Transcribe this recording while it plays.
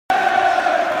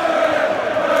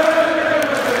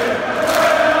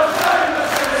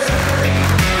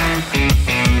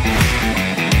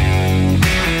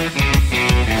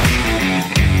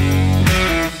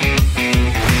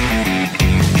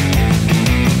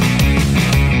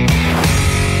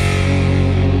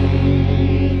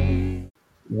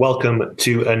Welcome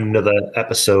to another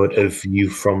episode of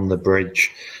View from the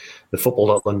Bridge, the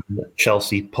Football.London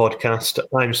Chelsea podcast.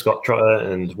 I'm Scott Trotter,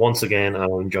 and once again,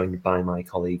 I'm joined by my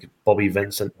colleague, Bobby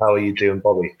Vincent. How are you doing,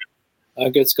 Bobby?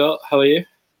 I'm good, Scott. How are you?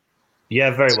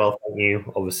 Yeah, very well, thank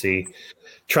you. Obviously,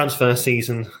 transfer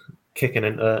season kicking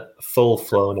into full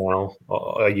flow now.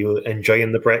 Are you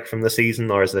enjoying the break from the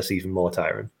season, or is this even more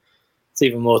tiring? It's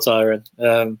even more tiring.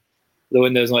 The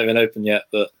window's not even open yet,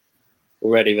 but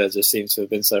already there just seems to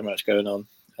have been so much going on,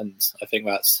 and I think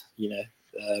that's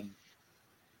going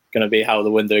to be how the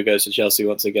window goes to Chelsea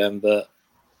once again. But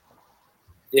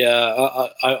yeah,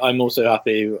 I'm also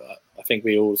happy. I think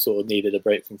we all sort of needed a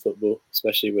break from football,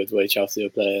 especially with the way Chelsea are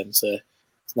playing. So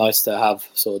it's nice to have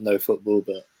sort of no football,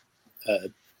 but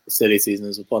the silly season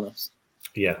is upon us.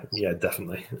 Yeah,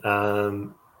 definitely.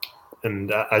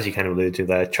 And as you kind of alluded to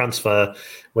there, transfer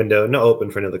window not open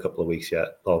for another couple of weeks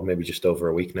yet, or maybe just over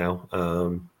a week now.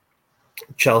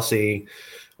 Chelsea,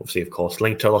 obviously, of course,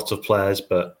 linked to lots of players,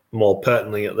 but more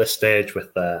pertinently at this stage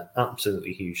with their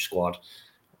absolutely huge squad,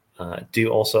 do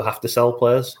also have to sell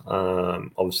players.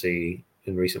 Obviously,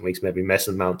 in recent weeks, maybe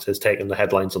Mason Mount has taken the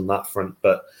headlines on that front,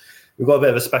 but we've got a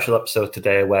bit of a special episode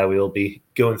today where we'll be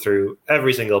going through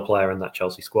every single player in that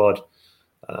Chelsea squad,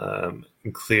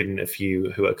 including a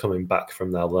few who are coming back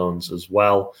from their loans as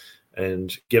well,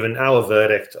 and giving our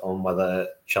verdict on whether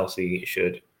Chelsea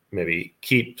should maybe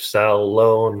keep, sell,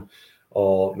 loan,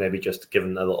 or maybe just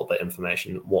giving a little bit of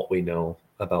information what we know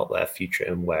about their future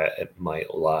and where it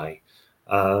might lie.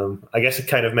 I guess it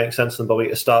kind of makes sense then, Bobby,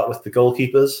 to start with the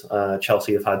goalkeepers.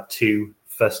 Chelsea have had two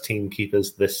first-team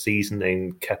keepers this season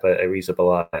in Kepa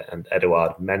Arrizabalaga and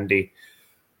Edouard Mendy.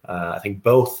 I think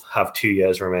both have 2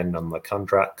 years remaining on their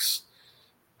contracts.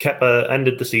 Kepa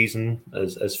ended the season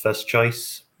as first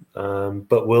choice,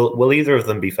 but will either of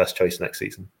them be first choice next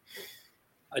season?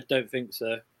 I don't think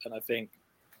so, and I think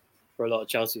for a lot of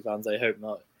Chelsea fans, I hope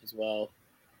not as well.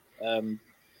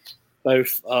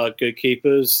 Both are good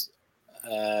keepers,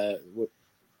 but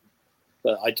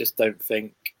I just don't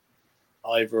think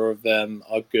either of them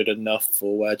are good enough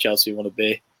for where Chelsea want to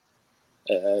be.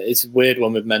 It's a weird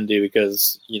one with Mendy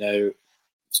because,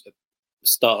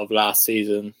 start of last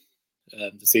season,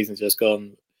 the season's just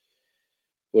gone,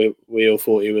 we all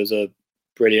thought he was a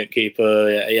brilliant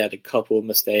keeper. He had a couple of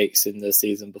mistakes in the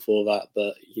season before that,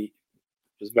 but he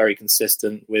was very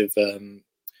consistent with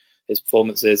his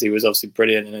performances. He was obviously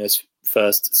brilliant in his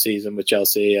first season with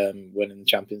Chelsea, winning the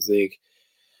Champions League.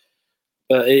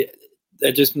 But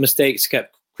just mistakes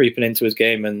kept creeping into his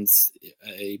game, and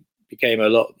he became a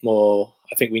lot more.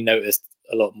 I think we noticed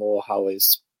a lot more how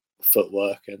his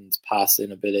footwork and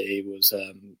passing ability was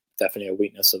definitely a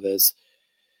weakness of his.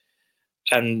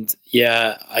 And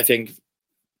yeah, I think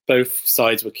both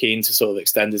sides were keen to sort of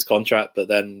extend his contract, but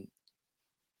then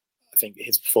I think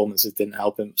his performances didn't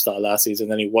help him start last season.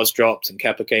 Then he was dropped and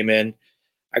Kepa came in.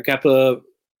 And Kepa,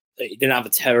 he didn't have a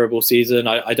terrible season.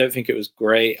 I don't think it was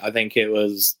great. I think it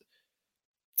was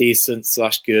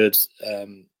decent/good.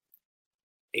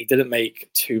 He didn't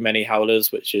make too many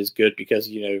howlers, which is good because,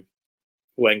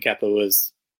 when Kepa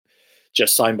was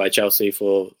just signed by Chelsea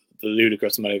for the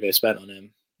ludicrous money they spent on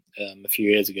him a few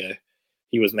years ago,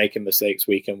 he was making mistakes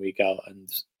week in, week out,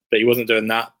 but he wasn't doing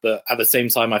that. But at the same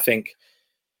time, I think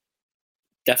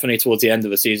definitely towards the end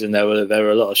of the season, there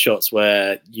were a lot of shots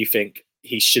where you think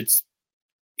he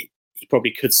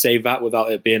probably could save that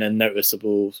without it being a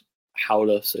noticeable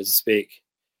howler, so to speak.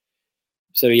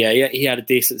 So yeah, he had a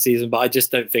decent season, but I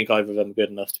just don't think either of them are good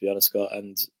enough, to be honest, Scott.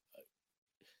 And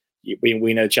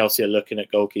we know Chelsea are looking at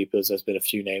goalkeepers. There's been a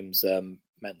few names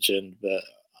mentioned, but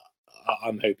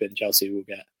I'm hoping Chelsea will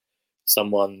get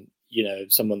someone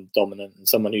dominant and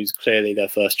someone who's clearly their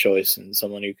first choice and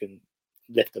someone who can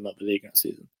lift them up the league next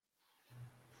season.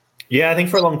 Yeah, I think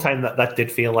for a long time that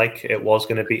did feel like it was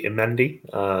going to be Mendy.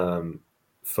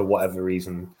 For whatever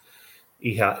reason,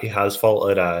 he has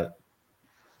faltered.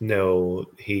 No,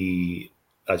 he,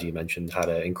 as you mentioned, had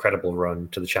an incredible run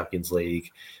to the Champions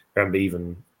League. I remember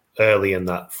even early in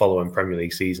that following Premier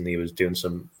League season, he was doing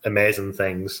some amazing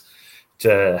things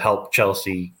to help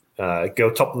Chelsea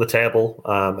go top of the table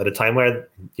at a time where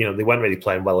they weren't really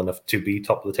playing well enough to be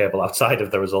top of the table outside of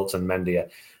the results in Mendy.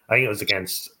 I think it was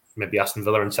against maybe Aston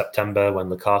Villa in September when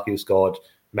Lukaku scored.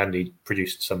 Mendy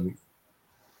produced some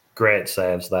great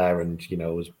saves there and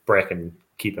was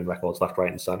keeping records left,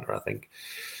 right, and centre, I think.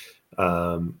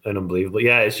 And unbelievable.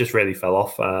 Yeah, it's just really fell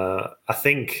off. I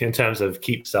think in terms of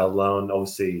keep, sell, loan,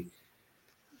 obviously,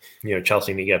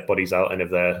 Chelsea need to get bodies out, and if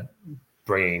they're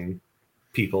bringing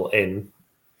people in,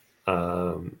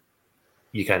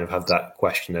 you kind of have that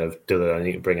question of, do they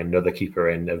need to bring another keeper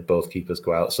in if both keepers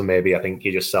go out? So maybe I think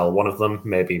you just sell one of them.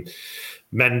 Maybe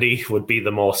Mendy would be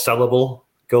the more sellable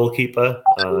goalkeeper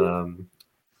on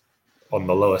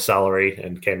the lower salary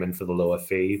and came in for the lower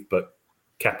fee. But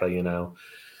Kepa,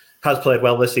 has played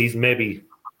well this season. Maybe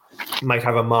might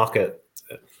have a market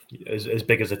as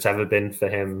big as it's ever been for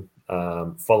him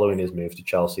following his move to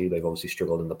Chelsea. They've obviously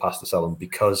struggled in the past to sell him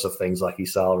because of things like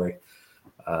his salary.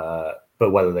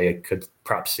 But whether they could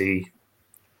perhaps see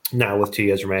now with 2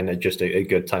 years remaining just a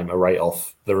good time to write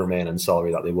off the remaining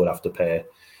salary that they would have to pay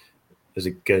is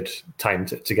a good time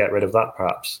to get rid of that,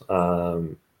 perhaps.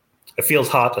 It feels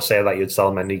hard to say that you'd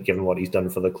sell Mendy given what he's done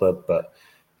for the club, but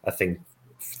I think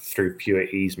through pure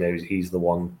ease, maybe he's the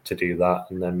one to do that,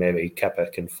 and then maybe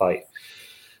Kepa can fight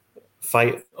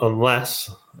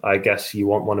unless, I guess, you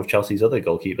want one of Chelsea's other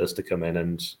goalkeepers to come in,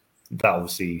 and that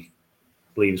obviously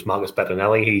leaves Marcus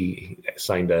Bettinelli. He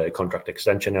signed a contract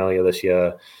extension earlier this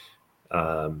year.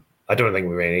 I don't think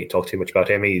we really need to talk too much about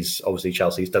him. He's obviously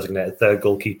Chelsea's designated third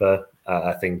goalkeeper.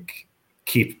 I think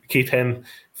keep him,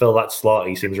 fill that slot.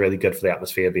 He seems really good for the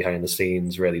atmosphere behind the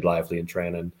scenes, really lively in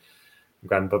training.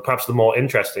 But perhaps the more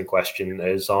interesting question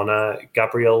is on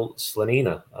Gabriel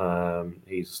Slonina.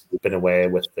 He's been away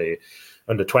with the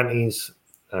under-20s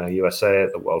USA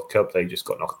at the World Cup. They just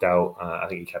got knocked out. I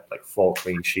think he kept 4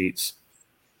 clean sheets.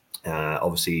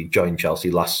 Obviously joined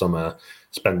Chelsea last summer,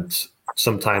 spent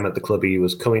some time at the club he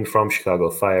was coming from,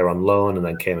 Chicago Fire, on loan, and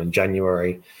then came in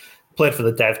January. Played for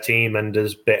the dev team and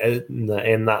has been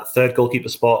in that third goalkeeper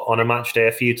spot on a match day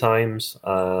a few times.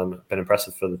 Been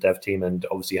impressive for the dev team and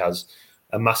obviously has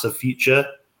a massive future.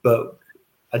 But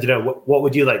I don't know, what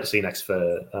would you like to see next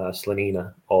for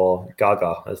Slonina, or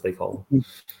Gaga as they call him?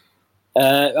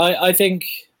 I think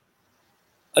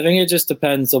it just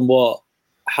depends on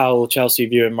how Chelsea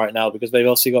view him right now, because they've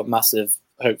also got massive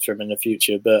hopes for him in the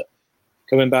future. But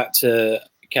coming back to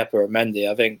Kepa or Mendy,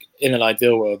 I think in an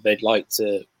ideal world they'd like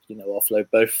to offload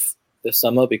both this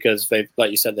summer, because they've, like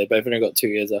you said, they both only got 2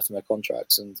 years left in their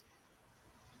contracts. And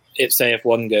if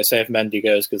Mendy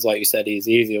goes, because like you said, he's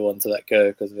the easier one to let go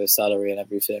because of his salary and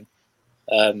everything,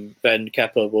 then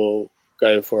Kepa will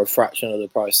go for a fraction of the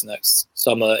price next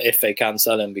summer if they can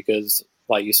sell him, because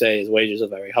like you say, his wages are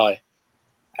very high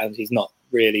and he's not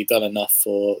really done enough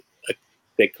for a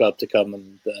big club to come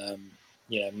and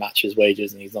match his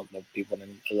wages, and he's not going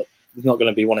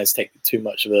to be wanting to take too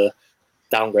much of a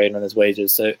downgrade on his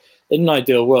wages. So in an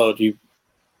ideal world,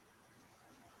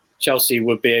 Chelsea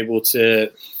would be able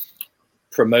to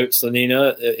promote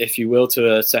Slonina, if you will,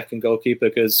 to a second goalkeeper,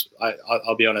 because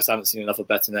I'll be honest, I haven't seen enough of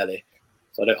Bettinelli,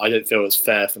 so I don't feel it's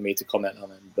fair for me to comment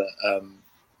on him. But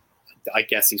I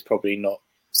guess he's probably not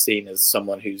seen as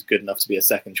someone who's good enough to be a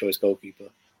second choice goalkeeper.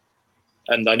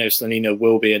 And I know Slonina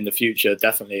will be in the future,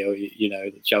 definitely.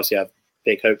 Chelsea have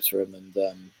big hopes for him,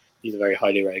 and he's a very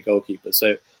highly rated goalkeeper.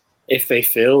 So if they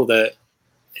feel that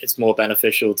it's more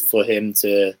beneficial for him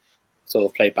to sort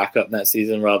of play backup next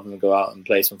season rather than go out and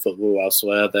play some football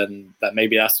elsewhere, then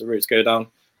maybe that's the route to go down.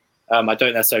 I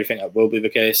don't necessarily think that will be the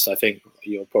case. I think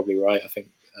you're probably right. I think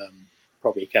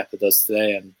probably Kepa does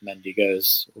today and Mendy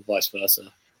goes, or vice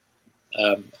versa.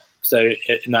 So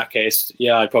in that case,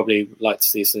 yeah, I'd probably like to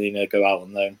see Slonina go out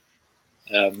on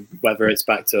loan, whether it's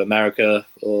back to America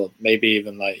or maybe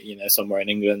even somewhere in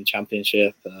England,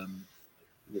 Championship,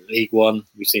 League One.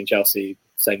 We've seen Chelsea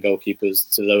send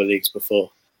goalkeepers to lower leagues before,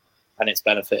 and it's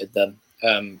benefited them.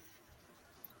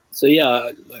 So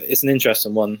yeah, it's an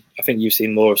interesting one. I think you've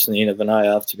seen more of Slonina than I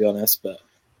have, to be honest. But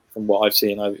from what I've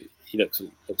seen, he looks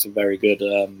a very good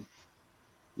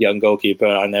young goalkeeper.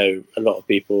 I know a lot of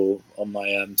people on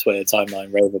my Twitter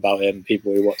timeline rave about him.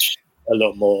 People who watch a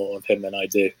lot more of him than I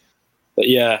do. But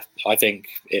yeah, I think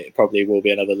it probably will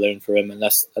be another loan for him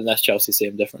unless Chelsea see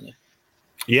him differently.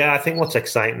 Yeah, I think what's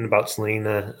exciting about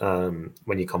Slonina,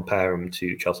 when you compare him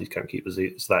to Chelsea's current keepers,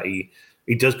 is that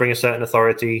he does bring a certain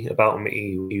authority about him.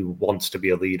 He wants to be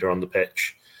a leader on the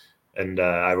pitch. And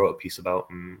I wrote a piece about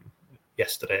him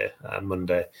yesterday,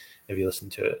 Monday, if you listen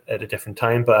to it at a different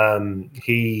time. But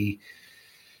he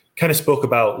kind of spoke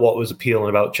about what was appealing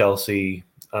about Chelsea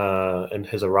and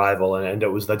his arrival, and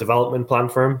it was the development plan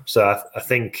for him. So I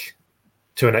think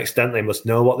to an extent they must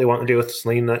know what they want to do with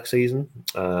Slonina next season.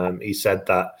 He said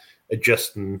that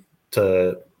adjusting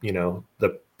to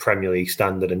the Premier League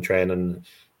standard in training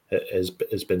has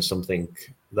been something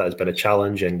that has been a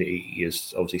challenge, and he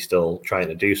is obviously still trying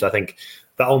to do. So I think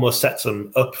that almost sets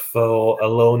him up for a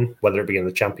loan, whether it be in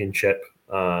the Championship,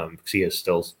 because he is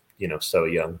still so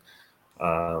young,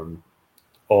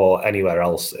 or anywhere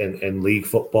else in league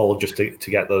football, just to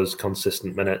get those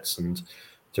consistent minutes and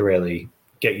to really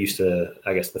get used to,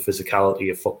 I guess, the physicality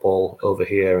of football over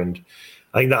here. And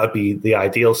I think that would be the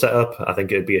ideal setup. I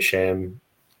think it would be a shame,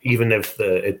 even if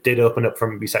it did open up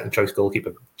from maybe second choice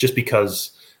goalkeeper, just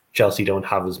because Chelsea don't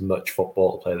have as much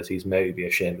football to play this season. Maybe it'd be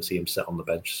a shame to see him sit on the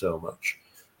bench so much.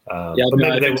 But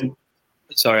maybe they would.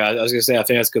 Sorry, I was going to say, I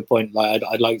think that's a good point. Like,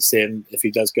 I'd like to see him, if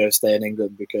he does go, stay in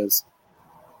England, because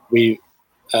we've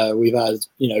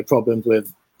had problems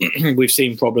with we've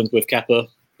seen problems with Kepa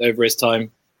over his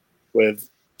time, with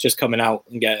just coming out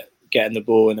and getting the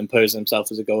ball and imposing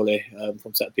himself as a goalie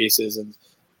from set pieces. And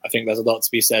I think there's a lot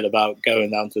to be said about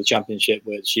going down to the Championship,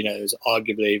 which is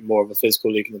arguably more of a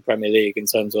physical league than the Premier League, in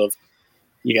terms of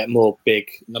you get more big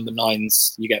number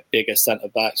nines, you get bigger centre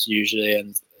backs usually,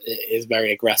 and it is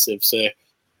very aggressive. So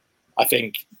I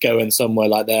think going somewhere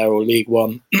like there, or League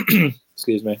One,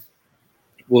 excuse me,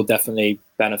 will definitely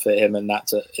benefit him in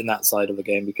that side of the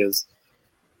game, because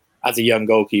as a young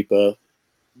goalkeeper,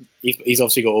 he's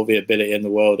obviously got all the ability in the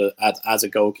world as a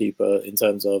goalkeeper, in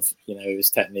terms of his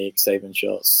technique, saving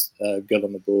shots, good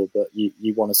on the ball. But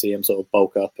you want to see him sort of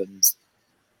bulk up and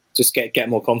just get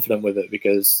more confident with it,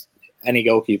 because any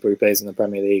goalkeeper who plays in the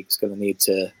Premier League is going to need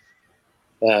to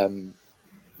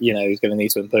he's going to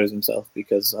need to impose himself,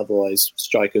 because otherwise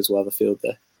strikers will have a field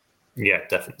there. Yeah,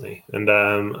 definitely. And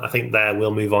I think there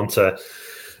we'll move on to,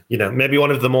 maybe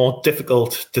one of the more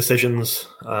difficult decisions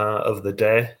of the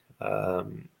day.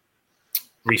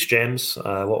 Reece James,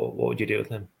 what would you do with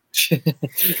him?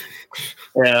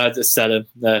 Yeah, I'd just sell him.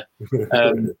 No.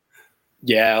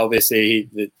 Yeah, obviously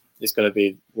it's going to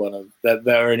be one of.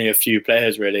 There are only a few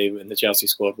players really in the Chelsea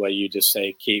squad where you just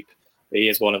say keep. He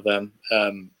is one of them.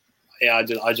 I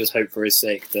just hope for his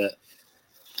sake that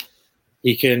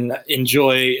he can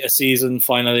enjoy a season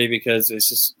finally, because it's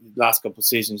just last couple of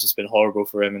seasons just been horrible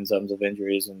for him in terms of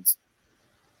injuries and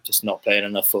just not playing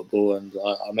enough football. And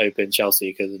I'm hoping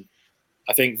Chelsea can.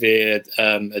 I think the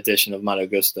addition of Malo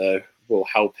Gusto will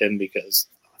help him, because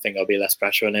I think there'll be less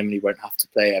pressure on him and he won't have to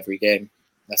play every game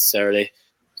necessarily.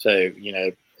 So,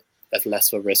 there's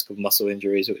less of a risk of muscle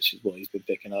injuries, which is what he's been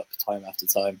picking up time after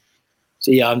time.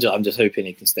 So, yeah, I'm just hoping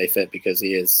he can stay fit, because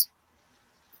he is,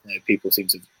 people seem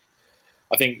to,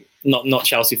 I think, not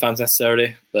Chelsea fans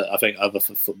necessarily, but I think other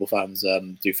football fans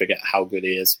do forget how good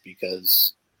he is,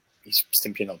 because he's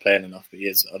simply not playing enough, but he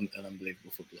is an unbelievable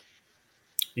footballer.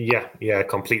 Yeah,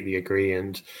 completely agree.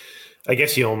 And I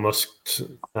guess you almost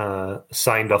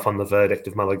signed off on the verdict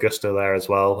of Malo Gusto there as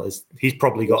well, as he's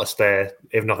probably got to stay,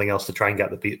 if nothing else, to try and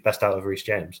get the best out of Reece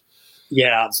James.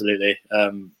 Yeah, absolutely.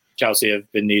 Chelsea have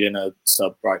been needing a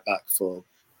sub right back for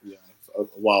a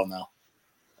while now.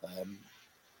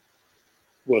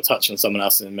 We'll touch on someone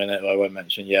else in a minute who I won't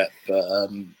mention yet, but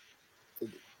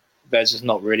there's just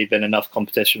not really been enough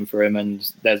competition for him,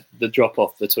 and there's the drop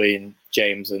off between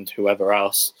James and whoever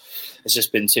else. It's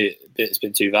just been too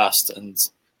vast, and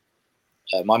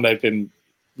I'm hoping,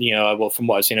 from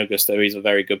what I've seen of Gusto, he's a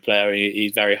very good player.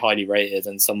 He's very highly rated,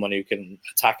 and someone who can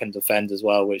attack and defend as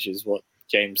well, which is what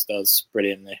James does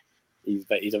brilliantly.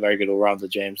 He's a very good all-rounder,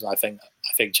 James, and I think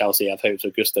Chelsea have hopes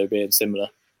of Gusto being similar.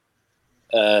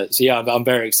 I'm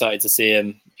very excited to see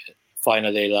him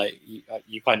finally. Like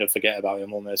you kind of forget about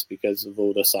him almost because of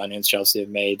all the signings Chelsea have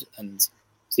made, and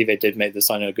see they did make the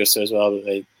signing of Gusto as well, but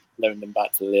they loaned him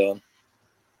back to Lyon.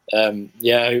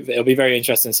 It'll be very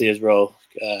interesting to see his role,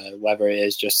 whether it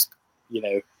is just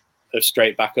a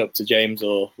straight back up to James,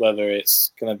 or whether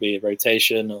it's going to be a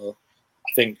rotation. Or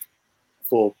I think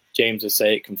for James's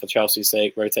sake and for Chelsea's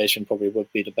sake, rotation probably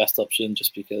would be the best option,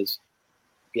 just because,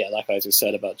 like I just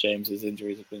said about James, his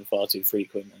injuries have been far too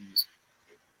frequent, and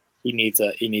he needs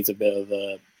a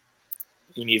bit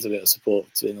of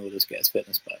support in order to get his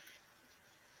fitness back.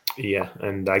 Yeah,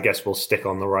 and I guess we'll stick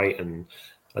on the right, and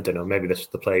I don't know, maybe this is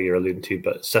the player you're alluding to,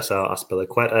 but Cesar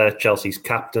Azpilicueta, Chelsea's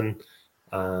captain,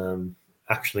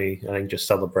 actually, I think just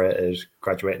celebrated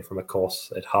graduating from a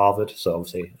course at Harvard, so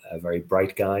obviously a very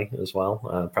bright guy as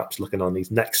well, perhaps looking on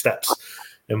these next steps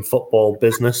in football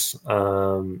business.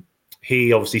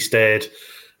 He obviously stayed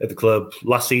at the club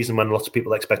last season when lots of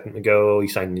people expected him to go. He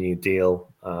signed a new deal,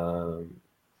 kind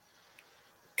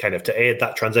of to aid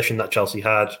that transition that Chelsea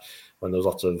had when there was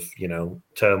lots of,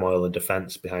 turmoil in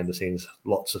defence behind the scenes,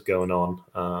 lots of going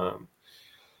on.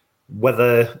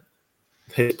 Whether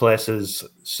his place is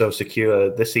so secure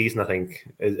this season, I think,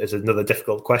 is another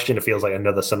difficult question. It feels like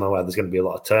another summer where there's going to be a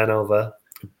lot of turnover,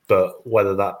 but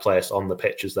whether that place on the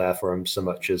pitch is there for him so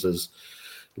much as his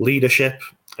leadership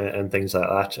and things like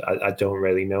that, I don't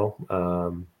really know.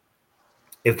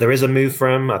 If there is a move for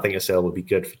him, I think a sale would be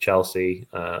good for Chelsea.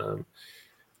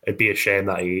 It'd be a shame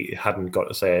that he hadn't got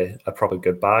to say a proper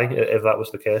goodbye if that was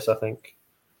the case, I think.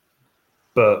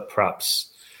 But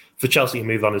perhaps for Chelsea to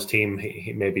move on his team,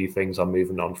 he maybe things are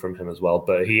moving on from him as well.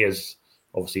 But he is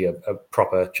obviously a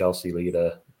proper Chelsea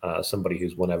leader, somebody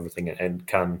who's won everything and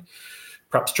can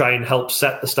perhaps try and help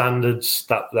set the standards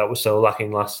that was so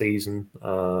lacking last season.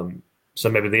 So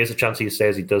maybe there is a chance he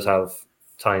stays. He does have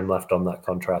time left on that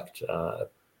contract.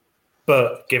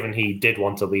 But given he did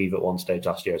want to leave at one stage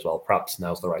last year as well, perhaps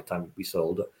now's the right time to be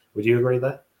sold. Would you agree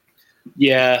there?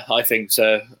 Yeah, I think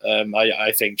so.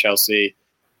 I think Chelsea,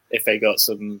 if they got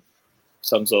some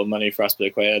sort of money for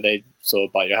Azpilicueta, they'd sort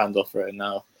of bite your hand off for it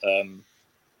now.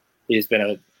 He's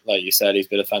been like you said, he's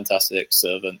been a fantastic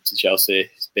servant to Chelsea.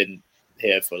 He's been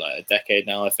here for like a decade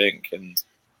now, I think, and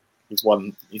he's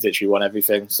literally won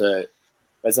everything. So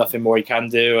there's nothing more he can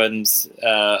do. And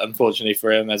unfortunately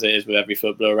for him, as it is with every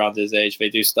footballer around his age, they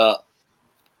do start,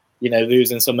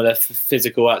 losing some of their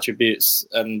physical attributes.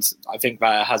 And I think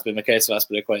that has been the case with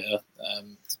Azpilicueta.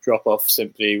 The drop-off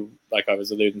simply, like I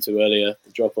was alluding to earlier,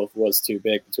 the drop-off was too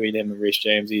big between him and Reece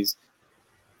James. He's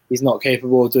not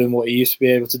capable of doing what he used to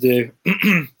be able to do.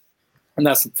 And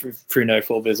that's through no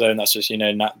fault of his own. That's just,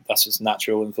 that's just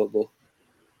natural in football.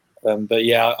 But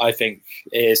yeah, I think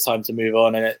it is time to move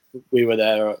on. And we were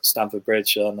there at Stamford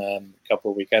Bridge on a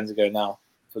couple of weekends ago now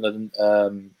for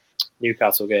the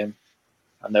Newcastle game.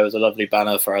 And there was a lovely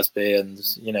banner for Aspi, and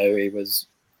he was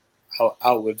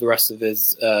out with the rest of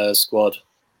his squad,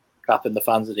 clapping the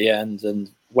fans at the end. And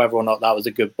whether or not that was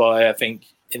a good buy, I think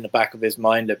in the back of his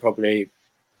mind it probably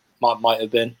might have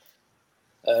been,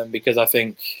 because I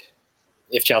think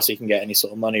if Chelsea can get any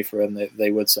sort of money for him,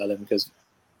 they would sell him, because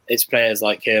it's players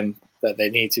like him that they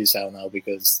need to sell now,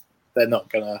 because they're not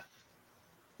gonna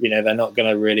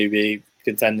really be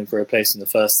contending for a place in the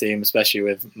first team, especially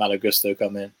with Malo Gusto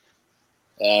coming.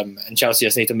 And Chelsea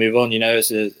just need to move on.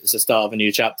 It's a start of a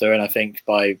new chapter, and I think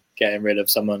by getting rid of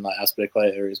someone like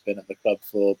Azpilicueta, who's been at the club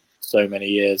for so many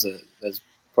years, there's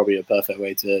probably a perfect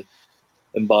way to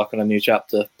embark on a new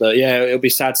chapter. But yeah, it'll be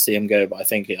sad to see him go, but I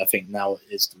think now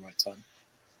is the right time.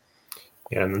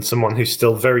 Yeah, and then someone who's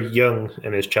still very young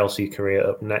in his Chelsea career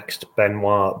up next,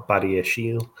 Benoit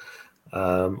Badiashile.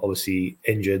 Obviously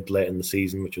injured late in the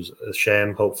season, which was a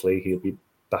shame. Hopefully he'll be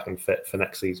back and fit for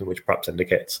next season, which perhaps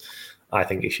indicates I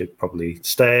think he should probably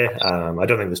stay. I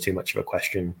don't think there's too much of a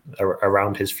question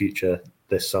around his future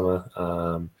this summer.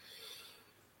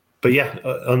 But yeah,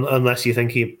 unless you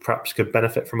think he perhaps could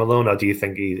benefit from a loan, or do you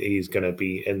think he's going to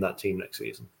be in that team next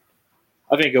season?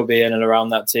 I think he'll be in and around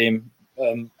that team.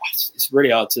 It's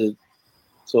really hard to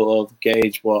sort of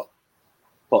gauge what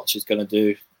Poch is going to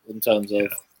do in terms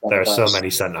of. There are so many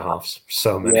centre halves,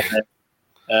 so many.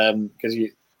 Yeah, because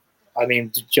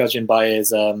judging by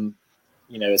his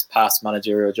his past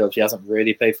managerial jobs, he hasn't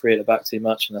really played free at the back too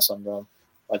much, unless I'm wrong.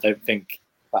 I don't think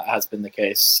that has been the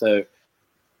case. So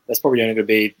there's probably only going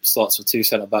to be slots for two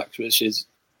centre backs, which is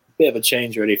a bit of a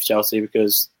change really for Chelsea,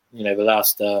 because the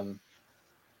last in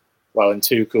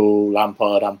Tuchel,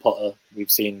 Lampard, and Potter,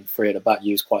 we've seen free at the back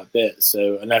used quite a bit.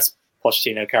 So unless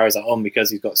Pochettino carries that on because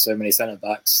he's got so many centre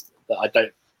backs, that I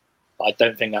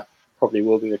don't think that probably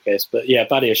will be the case. But yeah,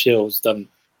 Badiashile's done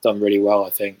really well, I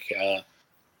think.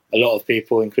 A lot of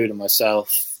people, including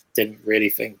myself, didn't really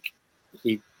think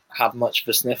he'd have much of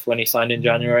a sniff when he signed in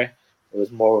January. It was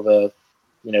more of a,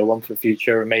 one for the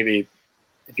future. And maybe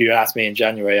if you asked me in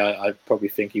January, I probably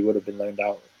think he would have been loaned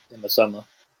out in the summer.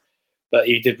 But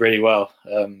he did really well.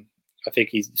 I think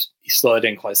he slotted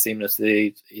in quite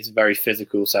seamlessly. He's a very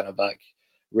physical centre-back,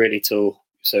 really tall,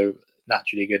 so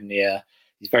naturally good in the air.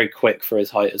 He's very quick for his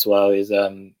height as well. His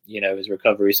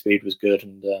recovery speed was good,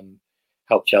 and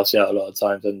helped Chelsea out a lot of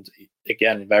times, and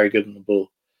again, very good on the ball.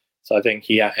 So I think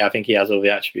he has all the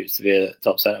attributes to be a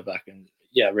top centre back, and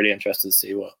yeah, really interested to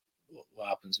see what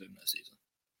happens with him this season.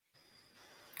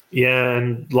 Yeah,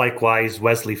 and likewise,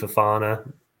 Wesley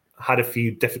Fofana had a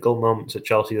few difficult moments at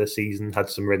Chelsea this season, had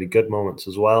some really good moments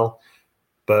as well.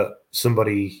 But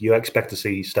somebody you expect to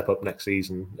see step up next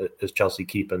season as Chelsea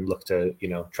keep and look to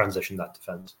transition that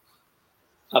defence.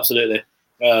 Absolutely,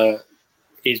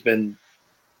 he's been.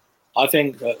 I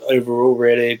think overall,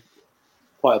 really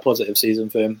quite a positive season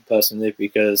for him personally,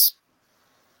 because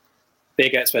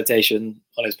big expectation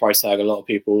on his price tag. A lot of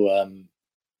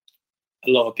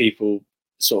people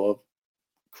sort of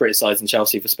criticising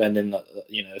Chelsea for spending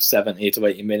 70 to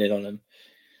 80 million on him,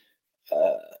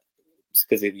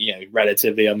 because he's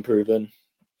relatively unproven,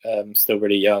 still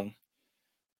really young.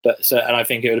 And I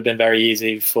think it would have been very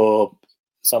easy for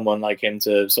someone like him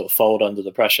to sort of fold under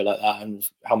the pressure like that. And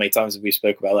how many times have we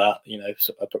spoke about that?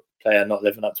 A player not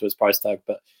living up to his price tag.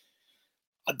 But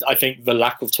I think the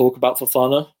lack of talk about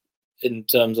Fofana in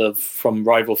terms of from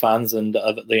rival fans and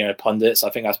other pundits,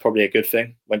 I think that's probably a good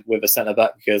thing with a centre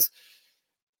back, because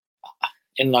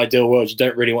in an ideal world, you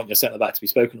don't really want your centre back to be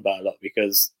spoken about a lot,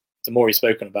 because the more he's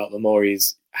spoken about, the more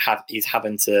he's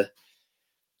having to,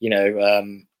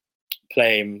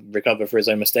 play and recover for his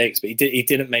own mistakes. But he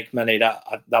didn't make many. That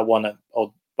one at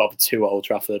two at Old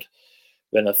Trafford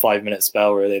in a 5-minute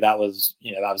spell, really, that was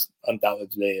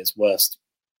undoubtedly his worst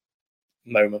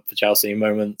moments for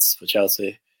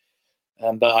Chelsea.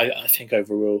 But I think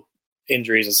overall,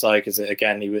 injuries aside, because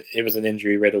again, it was an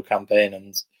injury-riddled campaign,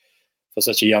 and for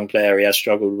such a young player, he has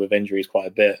struggled with injuries quite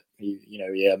a bit.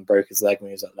 He broke his leg when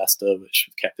he was at Leicester, which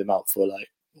kept him out for like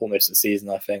almost a season,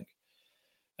 I think.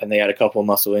 And they had a couple of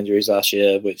muscle injuries last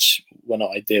year, which were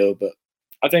not ideal. But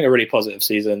I think a really positive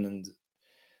season, and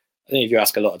I think if you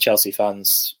ask a lot of Chelsea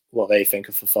fans what they think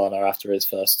of Fofana after his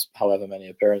first however many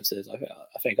appearances,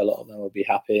 I think a lot of them will be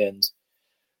happy. And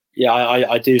yeah,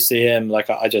 I do see him, like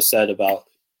I just said about,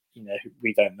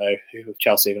 we don't know who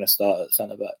Chelsea are going to start at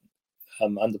centre back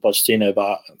under Pochettino,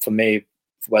 but for me,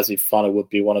 Wesley Fofana would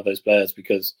be one of those players,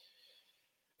 because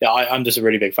I'm just a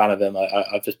really big fan of him.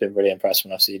 I've just been really impressed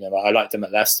when I've seen him. I liked him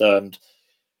at Leicester, and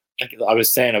I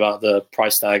was saying about the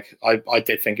price tag, I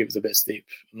did think it was a bit steep,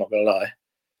 I'm not going to lie.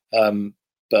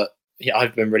 But yeah,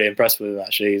 I've been really impressed with him,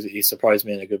 actually. He surprised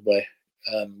me in a good way,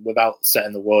 without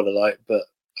setting the world alight, but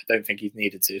I don't think he's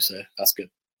needed to, so that's good.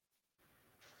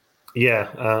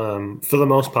 Yeah, for the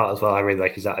most part as well, I really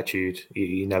like his attitude.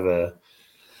 He never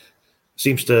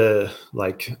seems to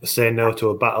like say no to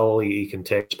a battle. He can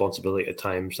take responsibility at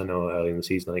times. I know early in the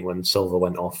season, I think when Silva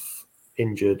went off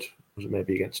injured, was it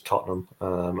maybe against Tottenham?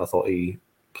 I thought he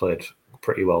played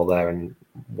pretty well there and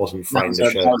wasn't frying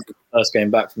the shirt. That was the first game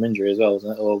back from injury as well,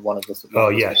 wasn't it? Or one of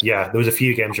the. Yeah. There was a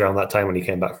few games around that time when he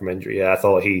came back from injury. Yeah, I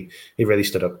thought he really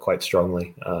stood up quite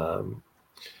strongly.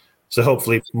 So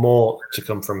hopefully more to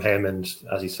come from him, and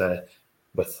as you say,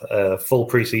 with a full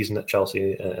preseason at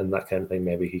Chelsea and that kind of thing,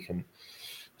 maybe he can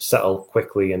settle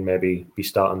quickly and maybe be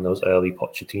starting those early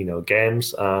Pochettino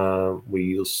games.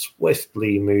 We'll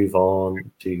swiftly move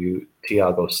on to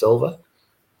Thiago Silva.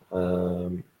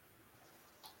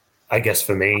 I guess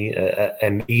for me,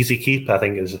 an easy keep, I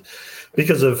think, is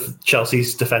because of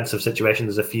Chelsea's defensive situation.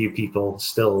 There's a few people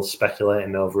still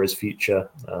speculating over his future,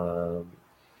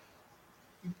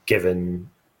 given,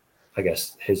 I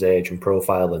guess, his age and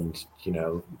profile, and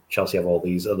Chelsea have all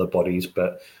these other bodies.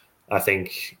 But I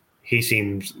think he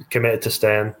seems committed to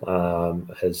staying.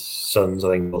 His sons,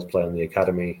 I think, both play in the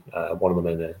academy. One of them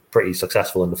in pretty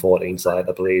successful in the 14 side,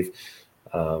 I believe.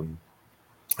 I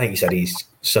think he said his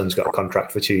son's got a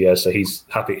contract for 2 years, so he's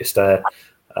happy to stay.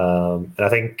 And I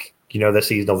think, this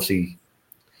season, obviously,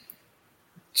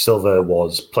 Silva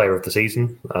was player of the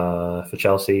season for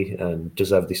Chelsea, and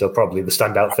deservedly so, probably the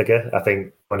standout figure. I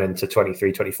think going into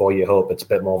 23, 24, you hope it's a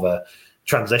bit more of a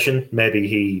transition. Maybe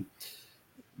he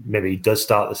does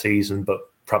start the season, but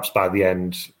perhaps by the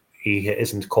end he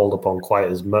isn't called upon quite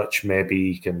as much.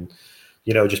 Maybe he can,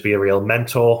 just be a real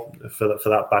mentor for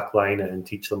that back line and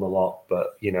teach them a lot.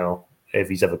 But, if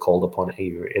he's ever called upon it,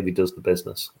 he really does the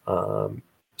business.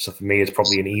 So for me, it's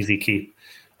probably an easy keep.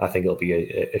 I think it'll be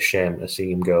a shame to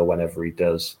see him go whenever he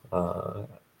does. I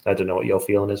don't know what your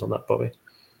feeling is on that, Bobby.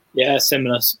 Yeah,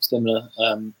 similar.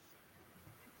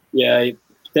 He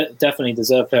definitely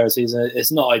deserved player of the season.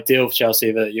 It's not ideal for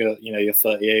Chelsea that your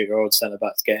 38-year-old centre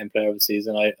back's getting player of the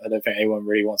season. I don't think anyone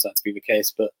really wants that to be the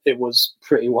case, but it was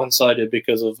pretty one-sided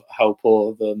because of how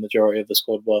poor the majority of the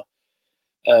squad were.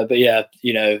 But yeah,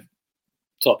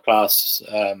 top class.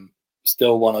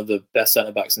 Still one of the best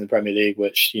centre backs in the Premier League,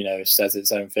 which says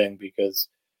its own thing, because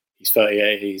he's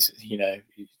 38. He's going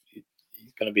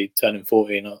to be turning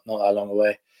 40 not that long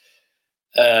away.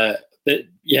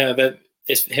 But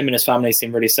it's him and his family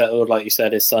seem really settled. Like you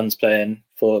said, his son's playing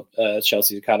for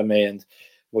Chelsea's academy, and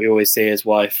we always see his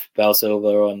wife Belle Silva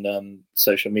on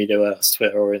social media, whether it's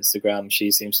Twitter or Instagram.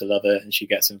 She seems to love it, and she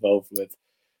gets involved with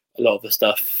a lot of the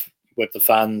stuff with the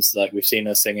fans. Like, we've seen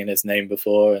her singing his name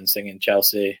before and singing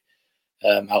Chelsea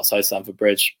outside Stamford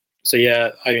Bridge. So yeah,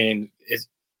 I mean, it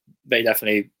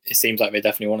seems like they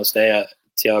definitely want to stay.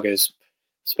 Thiago's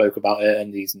spoke about it,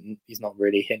 and he's not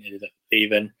really hinted at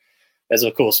leaving. There's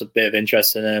of course a bit of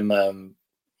interest in him.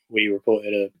 We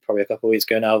reported probably a couple of weeks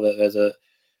ago now that there's a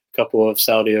couple of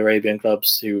Saudi Arabian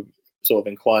clubs who sort of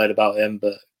inquired about him,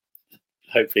 but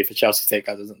hopefully for Chelsea's sake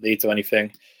that doesn't lead to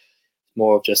anything.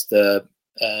 More of just a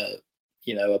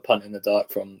punt in the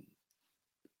dark from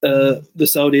the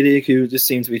Saudi League, who just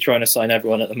seem to be trying to sign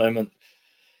everyone at the moment.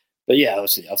 But yeah,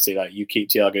 obviously, like, you keep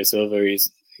Thiago Silva,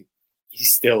 he's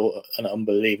still an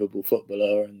unbelievable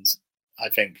footballer, and I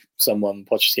think someone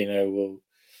Pochettino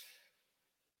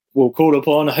will call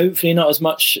upon. Hopefully not as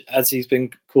much as he's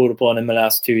been called upon in the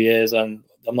last 2 years. And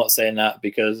I'm not saying that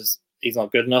because he's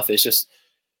not good enough. It's just,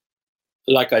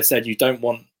 like I said, you don't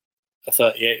want a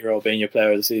 38-year-old being your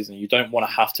player of the season. You don't want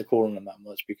to have to call on him that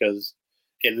much because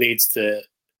it leads to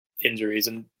injuries.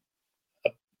 And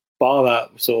bar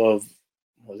that sort of,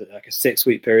 was it like a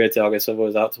 6-week period? Thiago Silva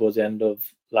was out towards the end of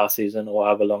last season or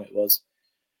however long it was.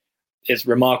 It's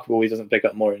remarkable he doesn't pick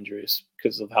up more injuries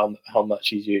because of how much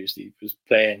he's used. He was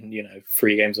playing,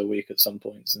 3 games a week at some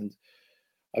points. And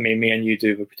I mean, me and you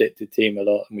do the predicted team a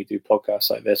lot, and we do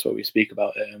podcasts like this where we speak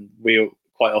about it. And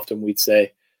quite often we'd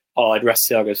say, "Oh, I'd rest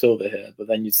Thiago Silva here," but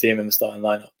then you'd see him in the starting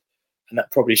lineup, and that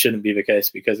probably shouldn't be the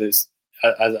case because it's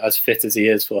as fit as he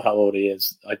is for how old he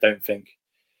is. I don't think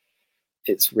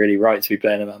it's really right to be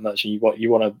playing him that much. And you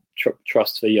want to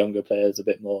trust the younger players a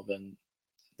bit more than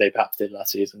they perhaps did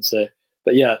last season. So,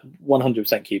 but yeah,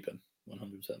 100% keep him,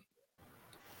 100%.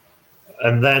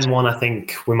 And then one I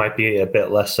think we might be a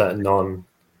bit less certain on,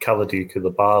 Kalidou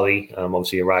Koulibaly.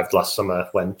 Obviously arrived last summer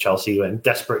when Chelsea were in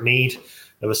desperate need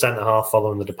of a centre-half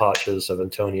following the departures of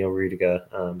Antonio Rudiger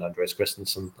and Andreas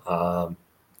Christensen.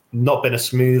 Not been a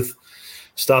smooth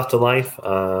start to life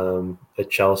at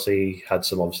Chelsea. Had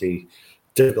some obviously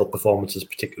difficult performances,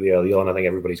 particularly early on. I think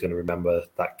everybody's going to remember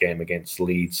that game against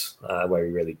Leeds where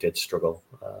he really did struggle.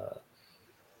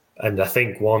 And I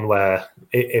think one where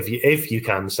if you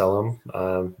can sell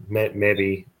him,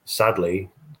 maybe sadly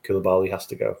Koulibaly has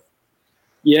to go.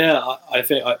 Yeah, I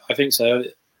think so.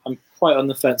 I'm quite on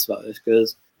the fence about this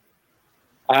because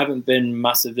I haven't been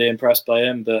massively impressed by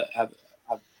him, but at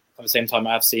the same time,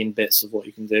 I've seen bits of what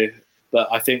he can do. But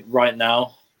I think right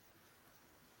now,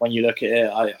 when you look at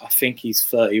it, I think he's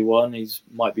 31. He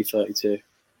might be 32.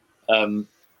 The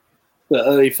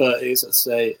early 30s, let's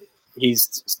say,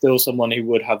 he's still someone who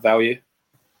would have value.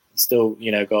 He's still,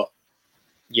 got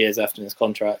years left in his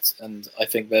contract, and I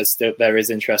think there is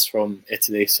interest from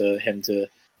Italy for him to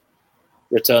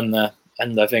return there.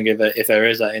 And I think if there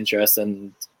is that interest,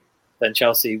 then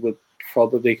Chelsea would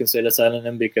probably consider selling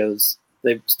him because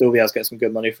they'd still be able to get some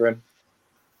good money for him.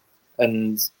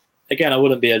 And again, I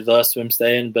wouldn't be adverse to him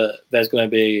staying, but there's going to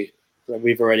be,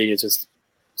 we've already just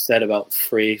said about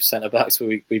 3 centre backs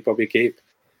we probably keep,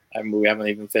 and we haven't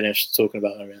even finished talking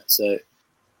about them yet. So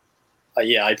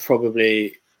yeah, I'd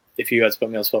probably, if you had to put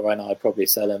me on the spot right now, I'd probably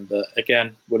sell him. But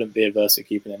again, wouldn't be adverse to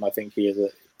keeping him. I think he's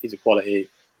a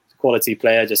quality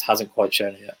player, just hasn't quite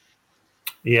shown it yet.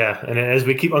 Yeah, and as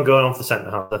we keep on going on for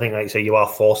centre half, I think, like you say, you are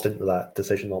forced into that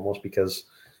decision almost because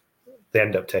they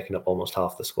end up taking up almost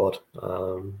half the squad.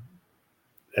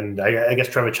 And I guess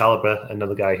Trevor Chalobah,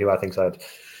 another guy who I think's had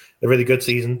a really good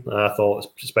season. I thought,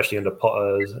 especially under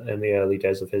Potter in the early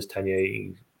days of his tenure,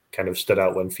 he kind of stood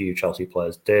out when few Chelsea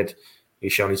players did.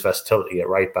 He's shown his versatility at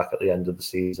right back at the end of the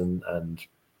season. And,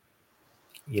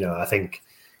 I think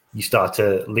you start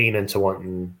to lean into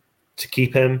wanting to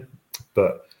keep him.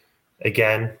 But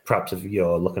again, perhaps if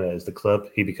you're looking at it as the club,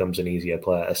 he becomes an easier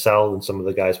player to sell than some of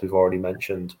the guys we've already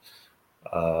mentioned.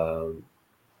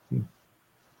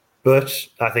 But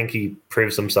I think he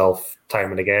proves himself time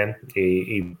and again.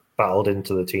 He battled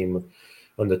into the team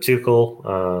under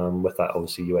Tuchel with that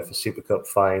obviously UEFA Super Cup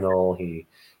final. He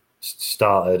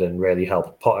started and really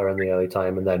helped Potter in the early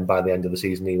time, and then by the end of the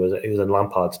season, he was in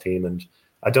Lampard's team. And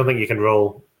I don't think you can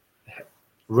rule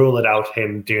it out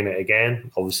him doing it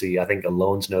again. Obviously, I think a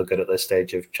loan's no good at this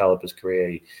stage of Chalobah's career.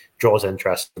 He draws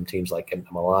interest from teams like Inter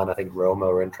Milan. I think Roma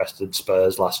were interested in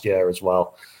Spurs last year as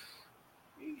well.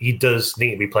 He does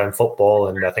need to be playing football,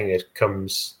 and I think it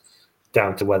comes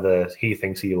down to whether he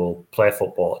thinks he will play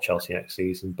football at Chelsea next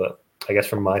season. But I guess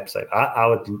from my perspective, I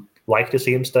would like to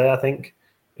see him stay. I think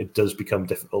it does become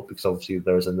difficult because obviously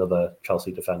there is another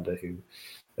Chelsea defender who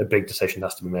a big decision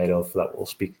has to be made of that we'll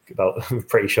speak about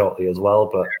pretty shortly as well.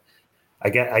 But I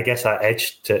guess I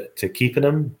edge to keeping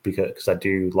him because I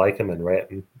do like him and rate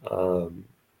him.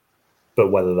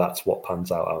 But whether that's what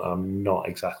pans out, I'm not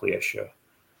exactly as sure.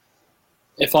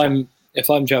 If I'm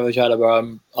Trevor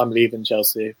Chalobah, I'm leaving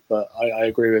Chelsea. But I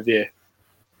agree with you.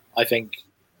 I think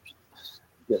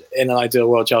in an ideal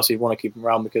world, Chelsea want to keep him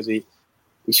around because he's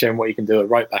shown what he can do at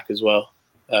right back as well.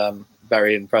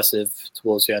 Very impressive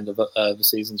towards the end of the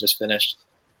season just finished.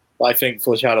 But I think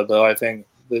for Chalobah, I think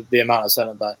the amount of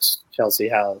centre backs Chelsea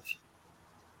have,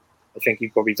 I think he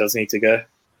probably does need to go.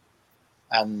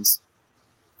 And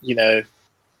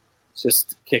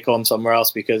just kick on somewhere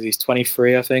else because he's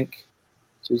 23, I think.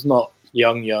 So he's not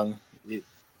young.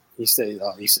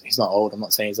 He's not old. I'm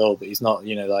not saying he's old, but he's not,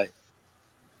 like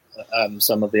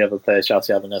some of the other players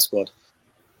Chelsea have in their squad.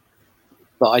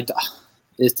 But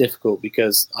it's difficult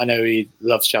because I know he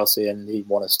loves Chelsea and he'd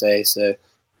want to stay. So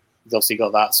he's obviously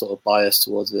got that sort of bias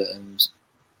towards it, and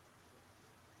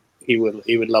he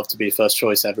would love to be first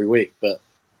choice every week. But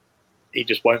he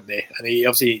just won't be. And he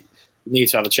obviously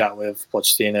needs to have a chat with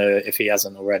Pochettino if he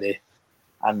hasn't already,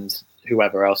 and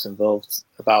whoever else involved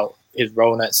about his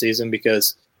role next season,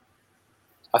 because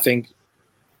I think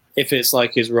if it's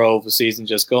like his role the season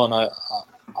just gone,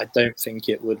 I don't think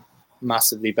it would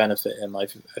massively benefit him. I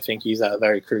think he's at a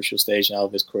very crucial stage now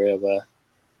of his career where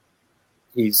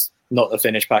he's not a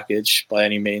finished package by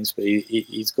any means, but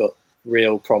he's got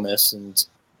real promise. And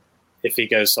if he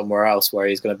goes somewhere else where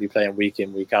he's going to be playing week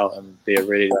in, week out and be a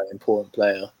really important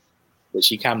player, which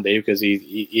he can be because he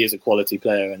is a quality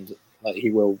player and like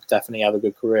he will definitely have a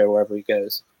good career wherever he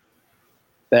goes,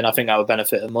 then I think that would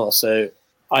benefit him more. So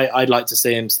I'd like to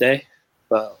see him stay,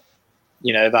 but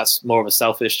that's more of a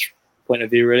selfish point of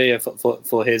view, really.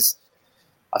 For his,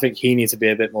 I think he needs to be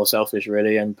a bit more selfish,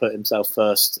 really, and put himself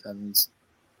first, and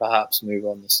perhaps move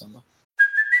on this summer.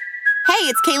 Hey,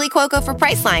 it's Kaylee Cuoco for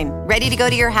Priceline. Ready to go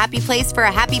to your happy place for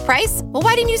a happy price? Well,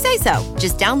 why didn't you say so?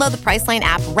 Just download the Priceline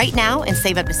app right now and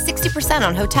save up to 60%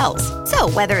 on hotels. So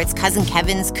whether it's Cousin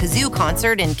Kevin's Kazoo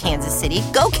Concert in Kansas City,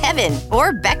 go Kevin,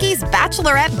 or Becky's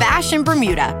Bachelorette Bash in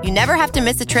Bermuda, you never have to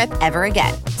miss a trip ever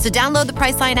again. So download the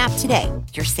Priceline app today.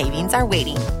 Your savings are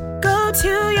waiting. Go to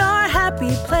your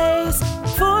happy place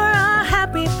for a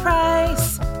happy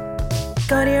price.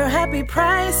 Go to your happy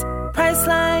price,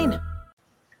 Priceline.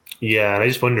 Yeah, and I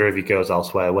just wonder if he goes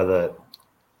elsewhere, whether,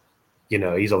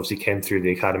 he's obviously came through the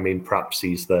academy and perhaps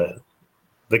he's the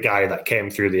guy that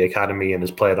came through the academy and has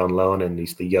played on loan and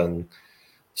he's the young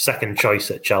second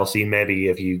choice at Chelsea. Maybe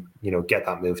if you get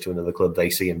that move to another club, they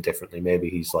see him differently.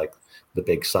 Maybe he's like the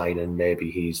big sign and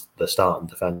maybe he's the starting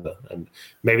defender. And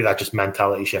maybe that just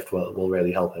mentality shift will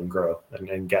really help him grow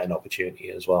and get an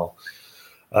opportunity as well.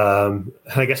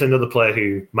 I guess another player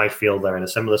who might feel they're in a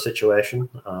similar situation,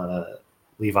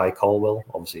 Levi Colwill,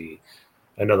 obviously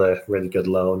another really good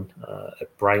loan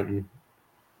at Brighton.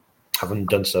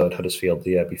 Haven't done so at Huddersfield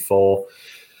the year before.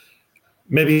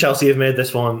 Maybe Chelsea have made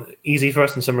this one easy for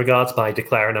us in some regards by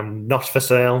declaring him not for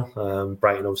sale.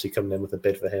 Brighton obviously coming in with a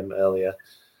bid for him earlier.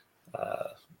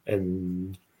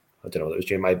 And I don't know what it was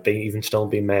June, might be even still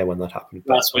be May when that happened.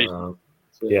 Last week.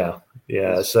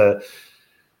 Yeah. So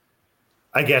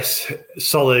I guess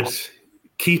solid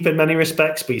keep in many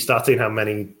respects, but you start seeing how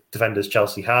many defenders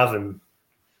Chelsea have, and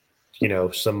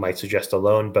some might suggest a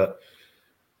loan, but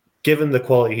given the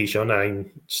quality he's shown,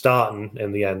 starting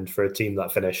in the end for a team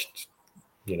that finished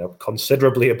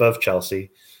considerably above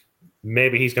Chelsea,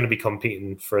 maybe he's going to be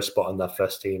competing for a spot on that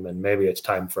first team, and maybe it's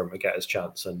time for him to get his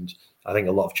chance. And I think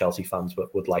a lot of Chelsea fans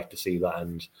would like to see that,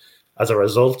 and as a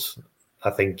result, I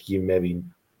think you maybe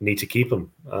need to keep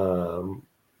him.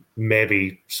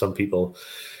 Maybe some people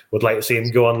would like to see him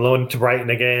go on loan to Brighton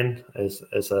again as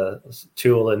a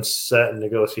tool in certain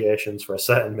negotiations for a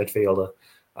certain midfielder.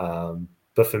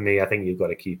 But for me, I think you've got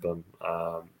to keep him,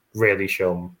 really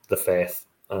show him the faith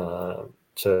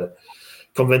to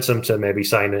convince him to maybe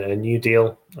sign a new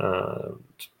deal. I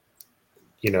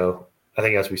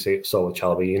think as we saw with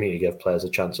Chalobah, you need to give players a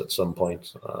chance at some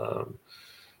point.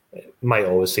 It might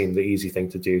always seem the easy thing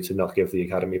to do to not give the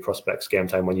academy prospects game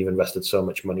time when you've invested so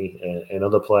much money in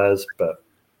other players, but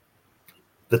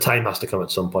the time has to come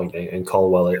at some point, and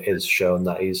Colwell is shown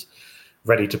that he's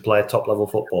ready to play top level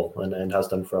football and has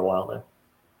done for a while now.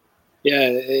 Yeah,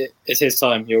 it's his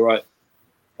time. You're right.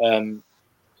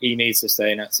 He needs to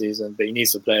stay next season, but he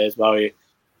needs to play as well.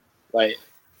 There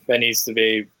needs to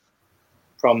be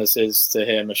promises to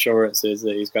him, assurances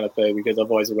that he's going to play, because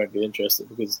otherwise he won't be interested,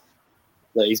 because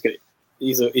he's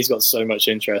got so much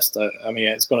interest. I mean,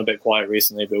 it's gone a bit quiet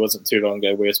recently, but it wasn't too long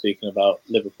ago we were speaking about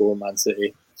Liverpool and Man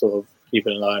City sort of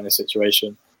keeping an eye on the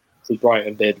situation. So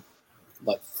Brighton bid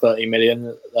like 30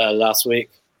 million last week.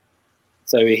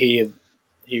 So he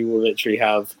will literally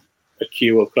have a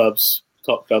queue of clubs,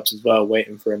 top clubs as well,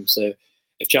 waiting for him. So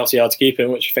if Chelsea are to keep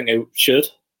him, which I think they should,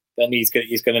 then he's going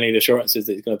to need assurances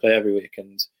that he's going to play every week.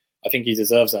 And I think he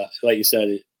deserves that. Like you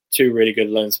said, 2 really good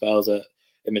loan spells in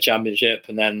the Championship.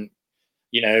 And then,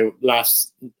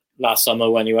 last summer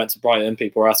when he went to Brighton,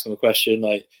 people were asking the question,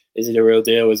 like, is he the real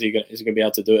deal? Is he going to be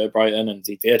able to do it at Brighton? And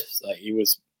he did. Like, he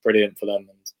was brilliant for them.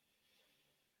 And,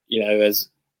 as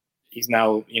he's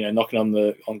now, knocking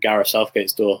on Gareth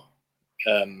Southgate's door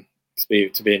to be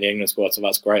in the England squad. So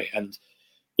that's great. And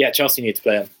yeah, Chelsea need to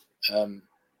play him.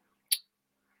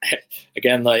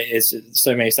 Again, like, it's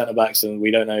so many centre backs, and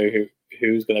we don't know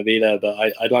who's going to be there. But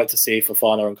I'd like to see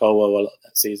Fofana and Colwell a lot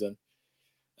that season.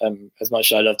 As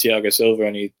much as I love Thiago Silva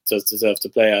and he does deserve to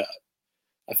play,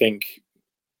 I think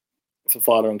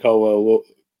Fofana and Colwell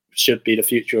should be the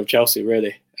future of Chelsea,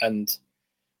 really. And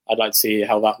I'd like to see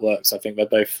how that works. I think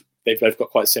they've both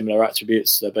got quite similar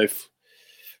attributes. They're both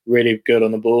really good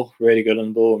on the ball,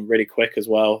 and really quick as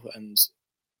well, and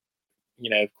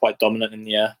quite dominant in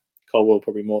the air. Colwill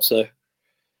probably more so.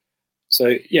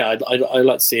 So yeah, I'd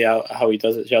like to see how he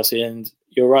does at Chelsea. And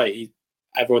you're right,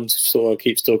 everyone sort of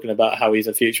keeps talking about how he's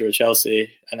a future of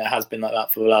Chelsea, and it has been like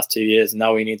that for the last 2 years. And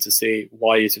now we need to see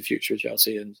why he's a future of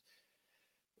Chelsea and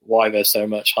why there's so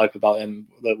much hype about him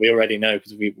that we already know,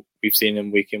 because we've seen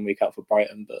him week in, week out for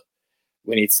Brighton. But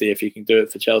we need to see if he can do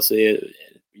it for Chelsea.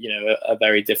 A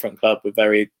very different club with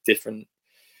very different,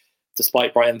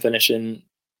 despite Brighton finishing,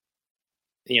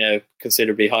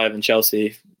 considerably higher than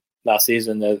Chelsea last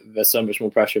season. There's so much more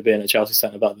pressure being a Chelsea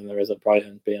centre back than there is at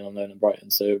Brighton, being on loan at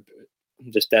Brighton. So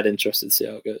I'm just dead interested to see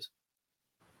how it goes.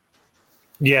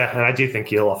 Yeah, and I do think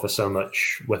he'll offer so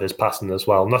much with his passing as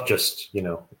well. Not just,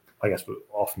 I guess we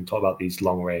often talk about these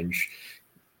long-range,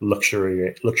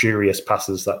 luxurious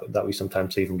passes that we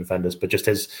sometimes see from defenders, but just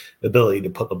his ability to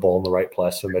put the ball in the right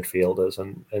place for midfielders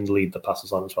and lead the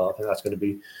passes on as well. I think that's going to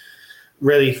be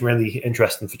really, really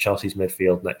interesting for Chelsea's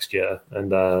midfield next year.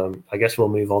 And I guess we'll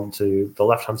move on to the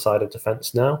left-hand side of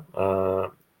defence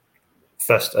now.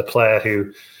 First, a player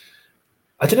who,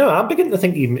 I don't know, I'm beginning to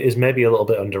think he is maybe a little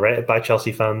bit underrated by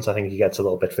Chelsea fans. I think he gets a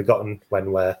little bit forgotten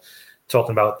when we're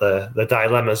talking about the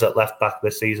dilemmas at left-back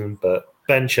this season. But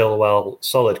Ben Chilwell,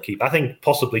 solid keep. I think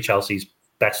possibly Chelsea's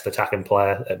best attacking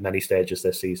player at many stages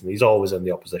this season. He's always in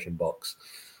the opposition box.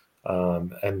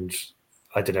 And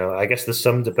I don't know, I guess there's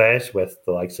some debate with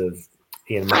the likes of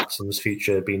Ian Matson's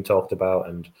future being talked about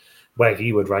and where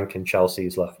he would rank in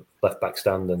Chelsea's left-back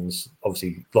standings.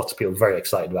 Obviously, lots of people are very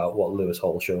excited about what Lewis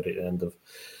Hall showed at the end of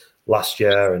last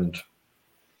year and,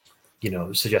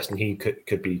 suggesting he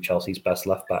could be Chelsea's best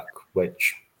left-back,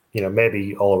 which,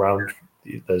 maybe all around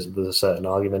there's a certain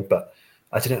argument. But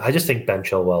I don't know, I just think Ben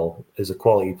Chilwell is a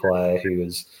quality player who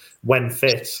is, when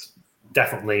fit,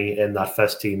 definitely in that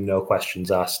first team, no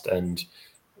questions asked. And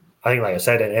I think, like I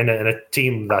said, in a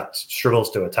team that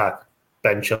struggles to attack,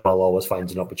 Ben Chilwell always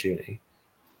finds an opportunity.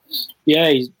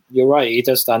 Yeah, you're right. He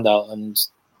does stand out. And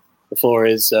before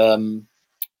his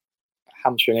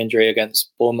hamstring injury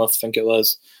against Bournemouth, I think it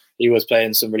was, he was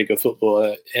playing some really good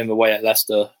football. Him away at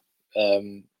Leicester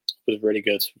was really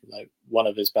good. Like one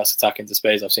of his best attacking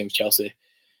displays I've seen for Chelsea.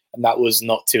 And that was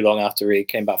not too long after he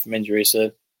came back from injury.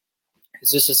 So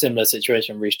it's just a similar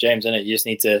situation with Reece James, isn't it? You just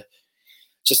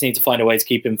need to find a way to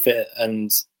keep him fit.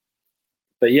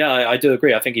 But yeah, I do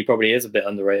agree. I think he probably is a bit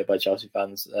underrated by Chelsea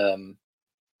fans.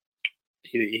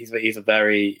 He's a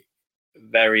very,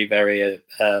 very, very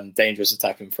dangerous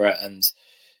attacking threat, and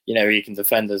he can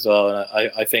defend as well.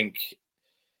 And I think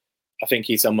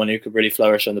he's someone who could really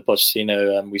flourish under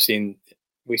Pochettino.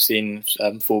 We've seen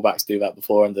fullbacks do that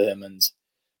before under him, and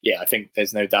yeah, I think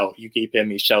there's no doubt you keep him.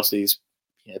 He's Chelsea's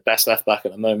best left back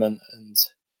at the moment, and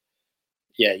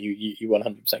yeah, you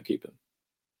 100% keep him.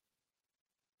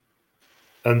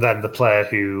 And then the player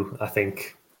who I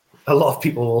think a lot of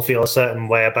people will feel a certain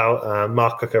way about,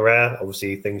 Marc Cucurella.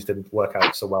 Obviously, things didn't work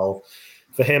out so well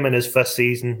for him in his first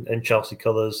season in Chelsea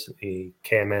colours. He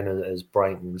came in as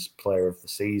Brighton's player of the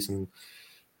season,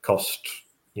 cost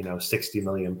 £60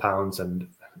 million, and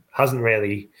hasn't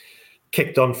really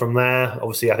kicked on from there.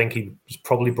 Obviously, I think he was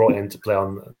probably brought in to play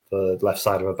on the left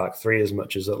side of a back three as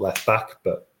much as at left back.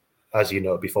 But as you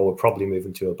know before, we're probably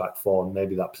moving to a back four, and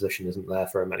maybe that position isn't there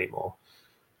for him anymore.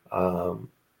 I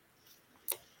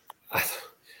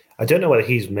don't know whether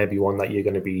he's maybe one that you're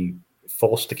going to be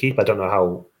forced to keep. I don't know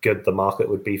how good the market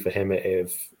would be for him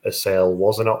if a sale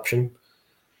was an option.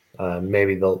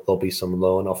 Maybe there'll be some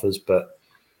loan offers,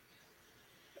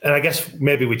 and I guess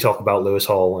maybe we talk about Lewis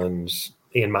Hall and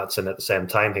Ian Maatsen at the same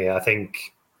time here. I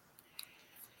think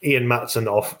Ian Maatsen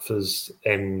offers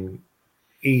an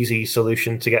easy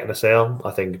solution to getting a sale.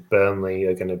 I think Burnley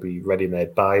are going to be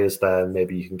ready-made buyers there.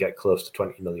 Maybe you can get close to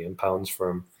 £20 million for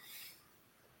him.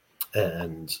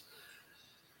 And,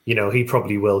 he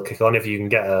probably will kick on. If you can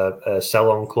get a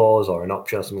sell-on clause or an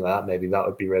option or something like that, maybe that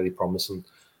would be really promising.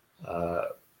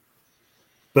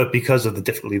 But because of the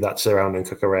difficulty that's surrounding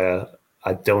Cucurella,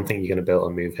 I don't think you're going to be able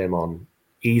to move him on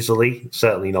easily,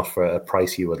 certainly not for a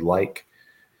price you would like.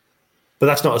 But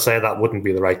that's not to say that wouldn't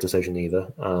be the right decision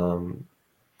either.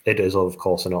 It is, of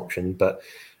course, an option. But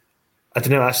I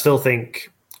don't know, I still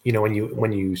think, when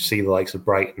you see the likes of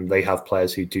Brighton, they have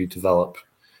players who do develop,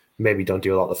 maybe don't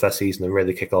do a lot the first season and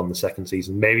really kick on the second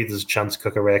season. Maybe there's a chance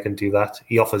Cucurella can do that.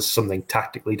 He offers something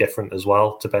tactically different as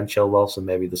well to Ben Chilwell, so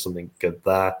maybe there's something good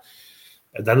there.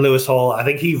 And then Lewis Hall, I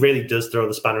think he really does throw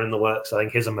the spanner in the works. I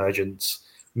think his emergence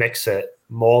makes it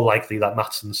more likely that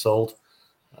Maatsen's sold.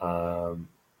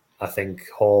 I think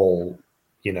Hall,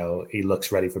 he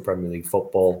looks ready for Premier League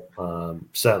football,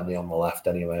 certainly on the left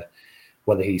anyway.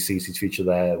 whether he sees his future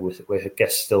there, we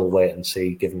guess still wait and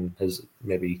see, given his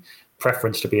maybe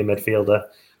preference to be a midfielder.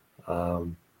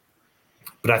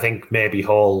 But I think maybe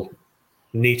Hall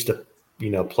needs to,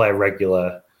 play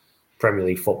regular Premier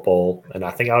League football, and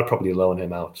I think I would probably loan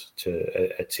him out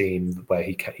to a team where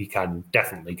he can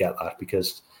definitely get that,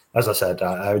 because, as I said,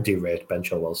 I do rate Ben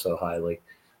Chilwell so highly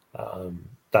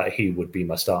that he would be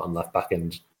my starting left back.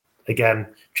 And again,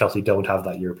 Chelsea don't have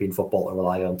that European football to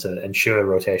rely on to ensure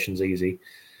rotation's easy.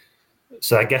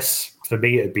 So I guess for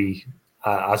me it'd be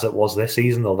as it was this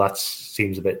season, though that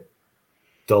seems a bit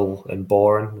dull and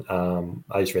boring.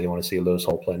 I just really want to see Lewis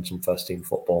Hall playing some first team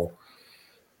football.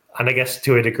 And I guess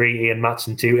to a degree, Ian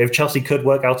Maatsen too. If Chelsea could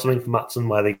work out something for Maatsen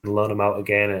where they can loan him out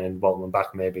again and welcome him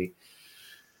back, maybe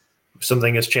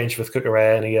something has changed with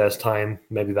Cucurella in a year's time,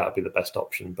 maybe that would be the best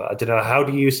option. But I don't know, how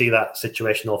do you see that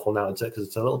situation awful now? Because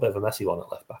it's a little bit of a messy one at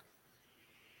left back.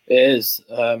 It is.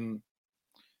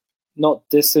 Not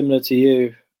dissimilar to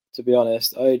you, to be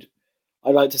honest. I'd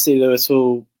like to see Lewis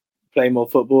Hall play more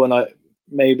football, and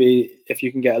maybe if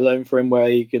you can get a loan for him where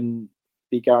he can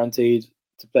be guaranteed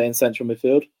to play in central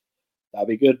midfield, that'd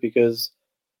be good, because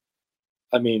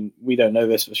I mean, we don't know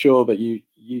this for sure, but you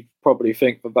probably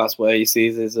think that that's where he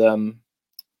sees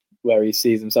where he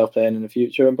sees himself playing in the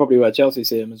future, and probably where Chelsea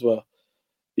see him as well,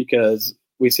 because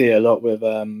we see it a lot with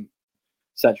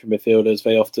central midfielders.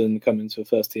 They often come into a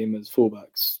first team as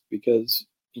fullbacks because,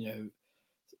 in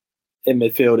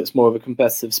midfield it's more of a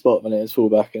competitive spot than it is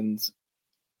fullback. And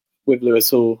with Lewis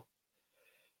Hall,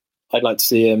 I'd like to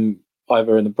see him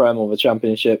either in the Prem or the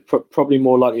Championship, probably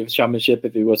more likely the Championship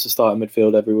if he was to start in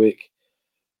midfield every week,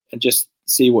 and just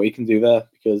see what he can do there,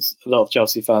 because a lot of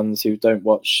Chelsea fans who don't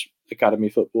watch academy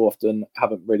football often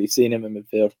haven't really seen him in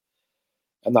midfield,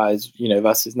 and that is,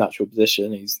 that's his natural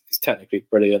position. He's technically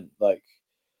brilliant. Like,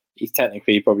 he's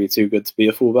technically probably too good to be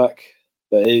a fullback,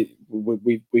 but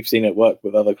we've seen it work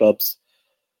with other clubs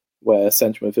where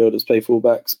central midfielders play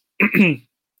fullbacks.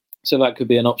 So that could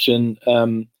be an option.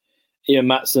 Ian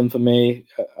Maatsen, for me,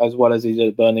 as well as he did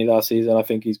at Burnley last season, I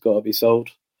think he's got to be sold.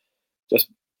 Just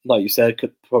like you said,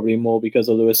 probably more because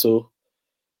of Lewis Hall.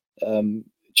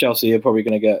 Chelsea are probably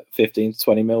going to get 15 to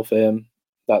 20 mil for him.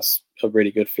 That's a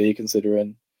really good fee,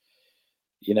 considering,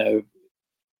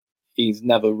 he's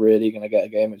never really going to get a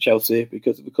game at Chelsea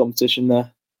because of the competition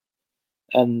there.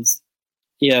 And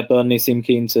yeah, Burnley seem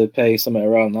keen to pay something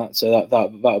around that, so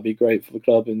that would be great for the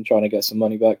club in trying to get some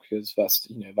money back, because that's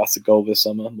the goal this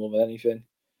summer more than anything.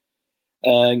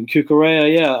 And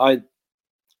Cucurella, yeah,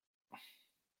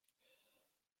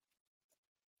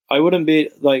 I wouldn't be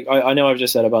like, I know I've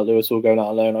just said about Lewis Hall going out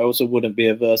alone. I also wouldn't be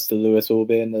averse to Lewis Hall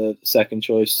being the second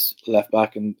choice left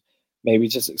back, and maybe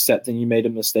just accepting you made a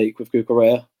mistake with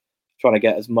Cucurella, trying to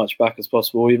get as much back as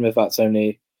possible, even if that's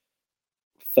only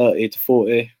 30 to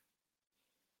 40.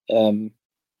 Then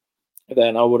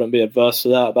I wouldn't be adverse to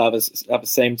that. But at the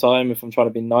same time, if I'm trying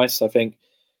to be nice, I think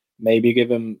maybe give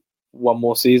him one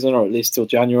more season, or at least till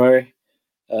January,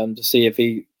 to see if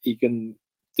he can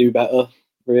do better,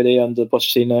 really, under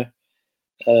Pochettino.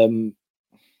 You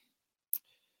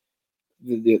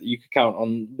could count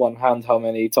on one hand how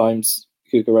many times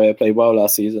Cucurella played well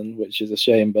last season, which is a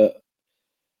shame. But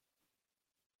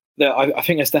I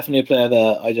think there's definitely a player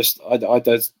there.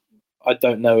 I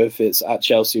don't know if it's at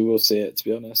Chelsea we'll see it, to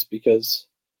be honest, because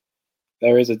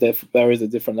there is a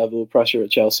different level of pressure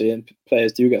at Chelsea, and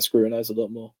players do get scrutinised a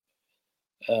lot more.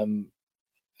 And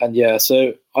yeah,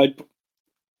 so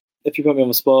if you put me on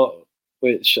the spot,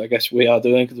 which I guess we are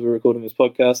doing because we're recording this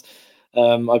podcast,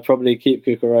 I'd probably keep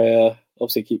Cucurella,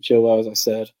 obviously keep Chilwell, as I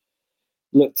said,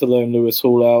 look to loan Lewis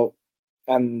Hall out,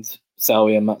 and sell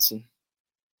Ian Maatsen.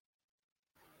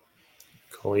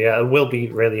 Cool. Yeah, it will be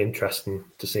really interesting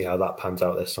to see how that pans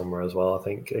out this summer as well. I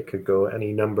think it could go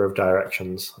any number of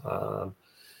directions.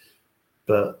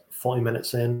 But 40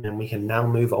 minutes in, and we can now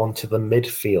move on to the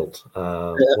midfield.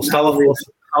 We'll start off with...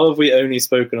 How have we only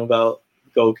spoken about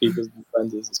goalkeepers and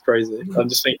defenders? It's crazy. I'm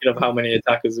just thinking of how many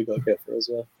attackers we've got to get for as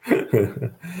well.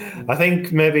 I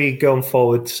think maybe going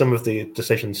forward, some of the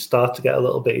decisions start to get a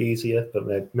little bit easier,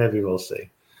 but maybe we'll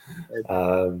see.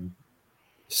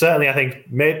 Certainly, I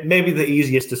think maybe the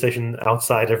easiest decision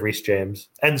outside of Reece James,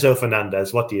 Enzo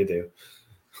Fernandez. What do you do?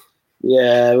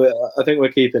 Yeah, I think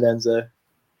we're keeping Enzo.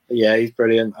 Yeah, he's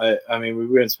brilliant. I mean, we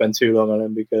won't spend too long on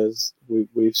him because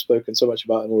we've spoken so much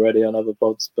about him already on other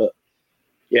pods. But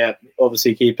yeah,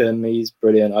 obviously keep him. He's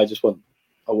brilliant. I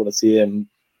want to see him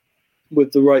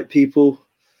with the right people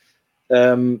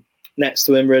next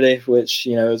to him, really, which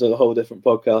is a whole different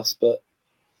podcast. But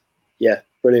yeah,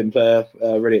 brilliant player,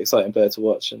 really exciting player to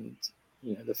watch, and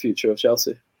the future of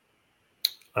Chelsea.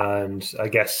 And I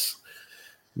guess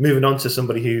Moving on to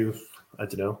somebody who, I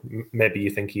don't know, maybe you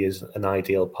think he is an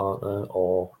ideal partner,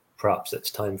 or perhaps it's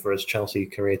time for his Chelsea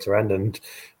career to end. And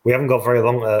we haven't got very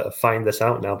long to find this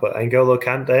out now, but N'Golo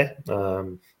Kante,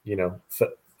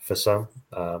 for some,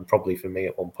 probably for me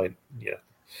at one point,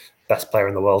 best player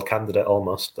in the world candidate,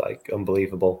 almost, like,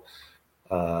 unbelievable.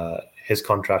 His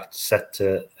contract set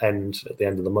to end at the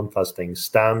end of the month as things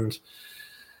stand.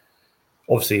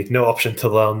 Obviously, no option to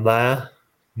loan there.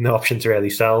 No option to really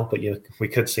sell, but we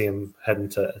could see him heading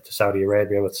to Saudi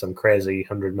Arabia with some crazy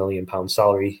 £100 million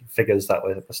salary figures that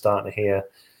we're starting to hear.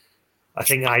 I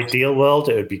think ideal world,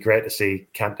 it would be great to see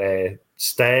Kante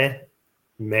stay.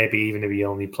 Maybe even if he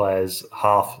only plays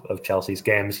half of Chelsea's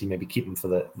games, you maybe keep him for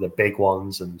the big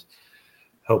ones, and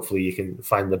hopefully you can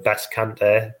find the best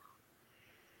Kante.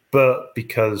 But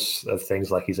because of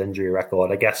things like his injury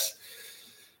record, I guess,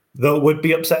 though it would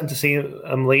be upsetting to see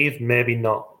him leave, maybe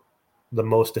not the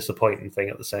most disappointing thing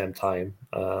at the same time.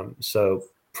 So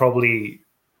probably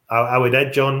I would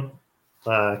edge on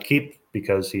keep,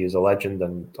 because he is a legend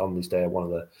and on this day one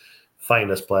of the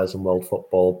finest players in world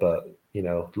football. But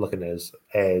looking at his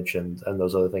age and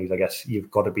those other things, I guess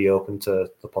you've got to be open to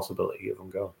the possibility of him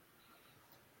going.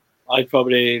 I'd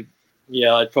probably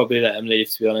let him leave,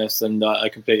 to be honest. And I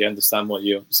completely understand what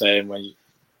you're saying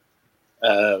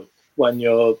when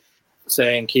you're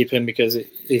saying keep him, because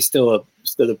he's still a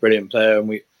brilliant player. And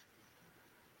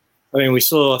we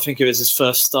saw, I think it was his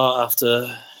first start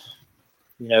after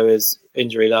his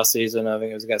injury last season. I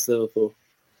think it was against Liverpool,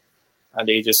 and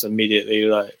he just immediately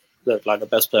looked like the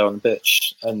best player on the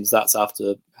pitch, and that's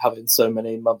after having so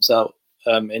many months out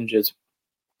injured.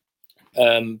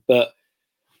 But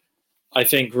I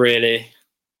think really,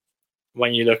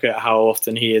 when you look at how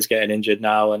often he is getting injured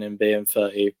now, and him being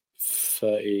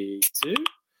 32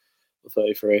 or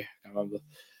 33, I can't remember.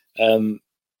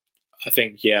 I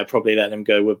think, probably letting him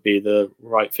go would be the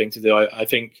right thing to do. I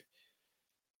think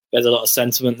there's a lot of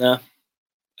sentiment there,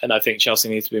 and I think Chelsea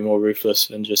needs to be more ruthless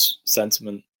than just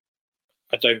sentiment.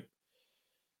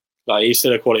 He's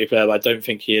still a quality player, but I don't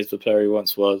think he is the player he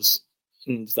once was,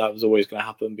 and that was always going to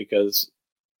happen because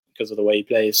of the way he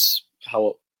plays,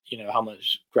 how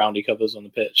much ground he covers on the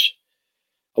pitch.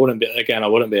 I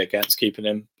wouldn't be against keeping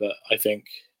him, but I think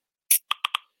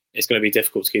it's going to be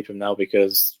difficult to keep him now,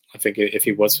 because I think if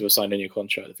he was to have signed a new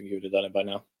contract, I think he would have done it by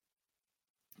now.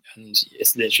 And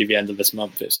it's literally the end of this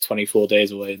month. It's 24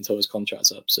 days away until his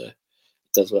contract's up, so it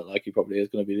does look like he probably is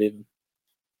going to be leaving.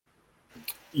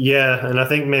 Yeah, and I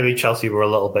think maybe Chelsea were a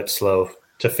little bit slow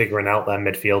to figuring out their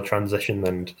midfield transition,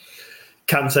 and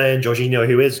Kante and Jorginho,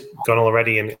 who is gone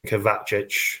already, and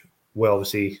Kovacic were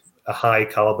obviously a high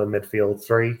caliber midfield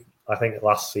three. I think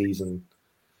last season,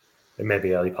 and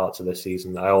maybe early parts of this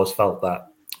season, I always felt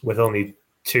that with only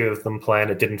two of them playing,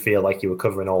 it didn't feel like you were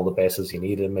covering all the bases you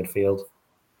needed in midfield.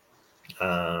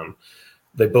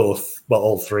 They both,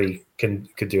 all three could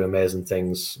do amazing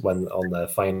things when on their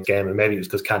final game, and maybe it was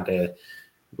because Kante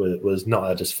was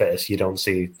not at his fittest. You don't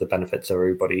see the benefits of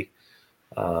everybody.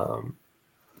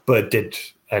 But it did,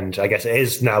 and I guess it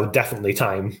is now definitely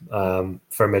time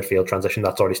for a midfield transition.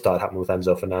 That's already started happening with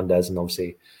Enzo Fernandez, and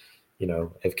obviously,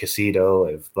 if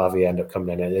Casido, if Lavia end up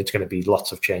coming in, it's going to be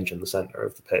lots of change in the centre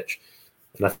of the pitch.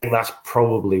 And I think that's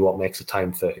probably what makes it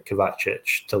time for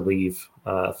Kovacic to leave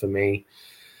for me.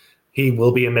 He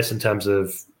will be a miss in terms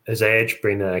of his age,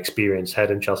 being an experienced head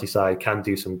in Chelsea side, can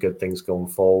do some good things going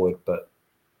forward, but,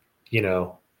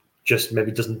 just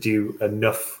maybe doesn't do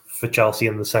enough for Chelsea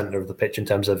in the centre of the pitch in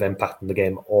terms of impacting the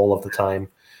game all of the time.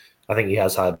 I think he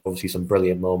has had obviously some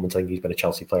brilliant moments. I think he's been a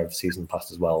Chelsea player of the season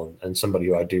past as well, and somebody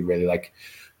who I do really like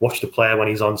watch the player when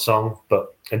he's on song,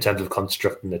 but in terms of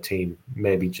constructing the team,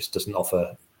 maybe just doesn't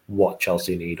offer what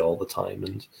Chelsea need all the time.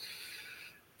 And,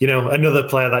 another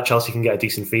player that Chelsea can get a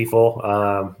decent fee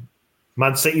for,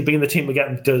 Man City being the team we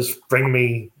get, does bring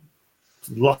me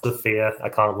lots of fear. I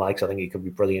can't lie, because I think he could be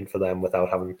brilliant for them without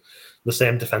having the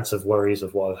same defensive worries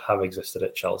of what have existed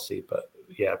at Chelsea. But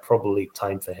yeah, probably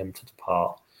time for him to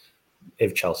depart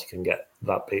if Chelsea can get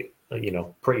that big,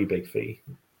 pretty big fee.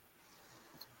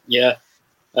 Yeah,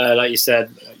 like you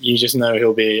said, you just know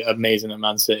he'll be amazing at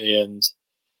Man City, and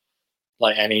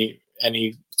like any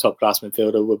top class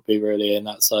midfielder would be really in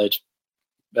that side.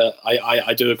 But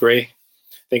I do agree. I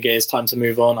think it is time to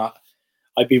move on.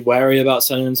 I'd be wary about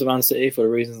selling him to Man City for the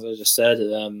reasons I just said.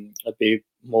 I'd be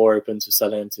more open to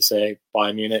selling him to, say,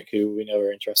 Bayern Munich, who we know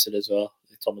are interested as well.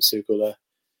 Thomas Tuchel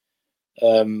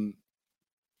there.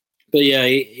 But yeah,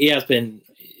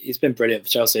 he's been brilliant for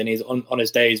Chelsea, and he's on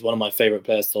his day. He's one of my favourite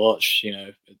players to watch,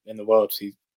 in the world.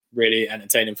 He's really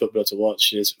entertaining football to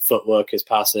watch. His footwork, his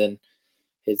passing,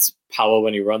 his power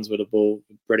when he runs with the ball,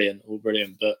 all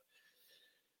brilliant. But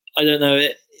I don't know.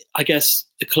 I guess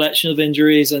a collection of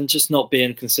injuries and just not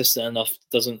being consistent enough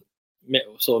doesn't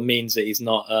sort of means that he's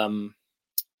not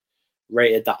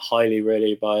rated that highly,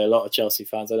 really, by a lot of Chelsea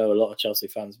fans. I know a lot of Chelsea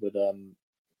fans would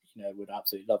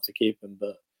absolutely love to keep him,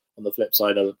 but on the flip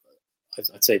side,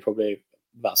 I'd say probably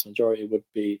the vast majority would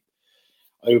be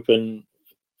open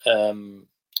to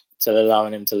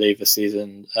allowing him to leave the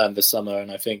season this summer.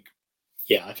 And I think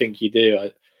you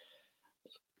do.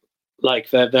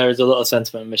 There is a lot of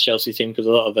sentiment in this Chelsea team because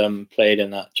a lot of them played in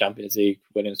that Champions League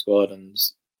winning squad and,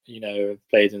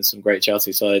 played in some great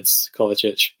Chelsea sides,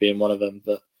 Kovacic being one of them.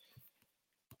 But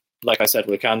like I said,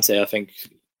 with Kante, I think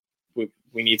we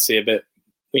need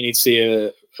to see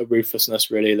a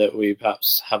ruthlessness really that we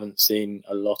perhaps haven't seen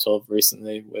a lot of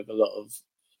recently with a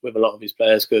lot of these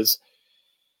players, because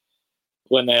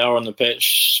when they are on the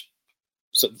pitch,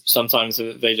 sometimes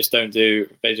they just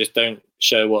don't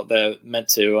show what they're meant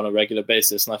to on a regular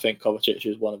basis, and I think Kovacic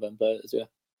is one of them players. Yeah.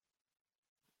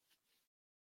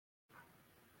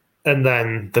 And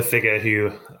then the figure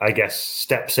who I guess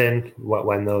steps in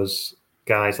when those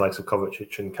guys like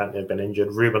Kovacic and Kante have been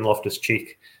injured, Ruben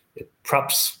Loftus-Cheek. It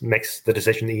perhaps makes the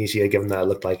decision easier given that it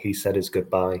looked like he said his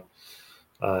goodbye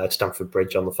at Stamford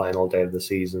Bridge on the final day of the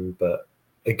season, but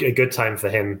a good time for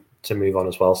him to move on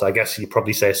as well. So I guess you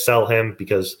probably say sell him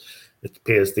because it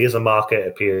appears there is a market, it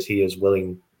appears he is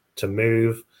willing to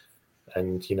move,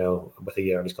 and with a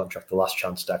year on his contract, the last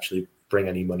chance to actually bring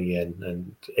any money in,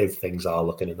 and if things are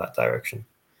looking in that direction.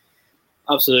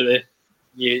 Absolutely.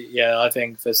 Yeah, I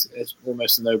think it's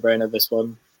almost a no-brainer, this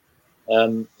one.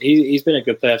 He's been a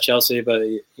good player for Chelsea, but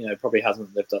probably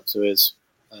hasn't lived up to his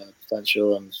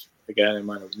potential, and again, it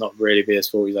might not really be his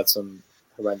fault. He's had some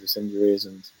horrendous injuries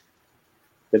and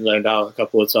been loaned out a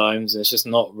couple of times, and it's just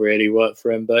not really worked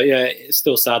for him. But yeah, it's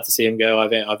still sad to see him go. I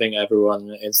think everyone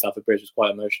in Stamford Bridge was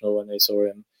quite emotional when they saw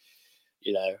him.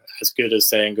 As good as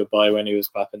saying goodbye when he was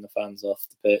clapping the fans off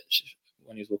the pitch,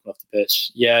 when he was walking off the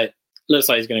pitch. Yeah, it looks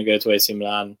like he's going to go to AC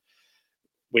Milan.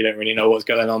 We don't really know what's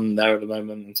going on there at the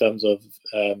moment in terms of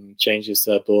changes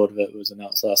to the board that was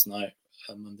announced last night,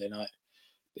 Monday night.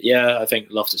 But yeah, I think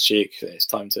Loftus-Cheek, it's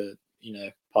time to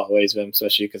part ways with him,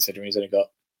 especially considering he's only got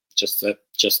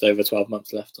just over 12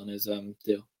 months left on his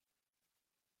deal.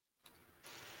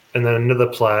 And then another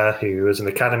player who is an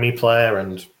academy player,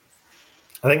 and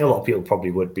I think a lot of people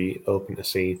probably would be open to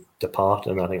see depart,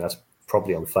 and I think that's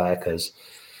probably unfair because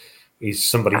he's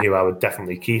somebody who I would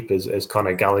definitely keep is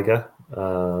Conor Gallagher.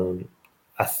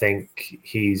 I think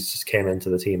he's came into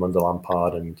the team under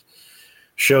Lampard and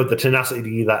showed the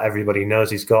tenacity that everybody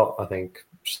knows he's got. I think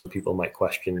some people might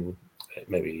question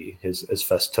maybe his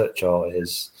first touch or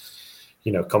his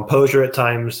composure at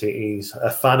times. He's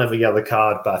a fan of a yellow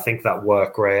card, but I think that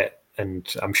work rate, and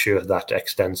I'm sure that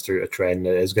extends through a training,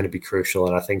 is going to be crucial,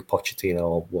 and I think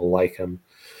Pochettino will like him.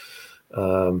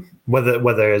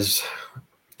 Whether his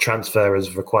transfer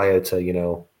is required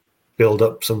to build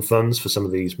up some funds for some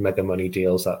of these mega money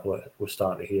deals that we're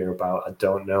starting to hear about, I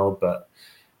don't know, but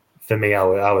for me,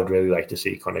 I would really like to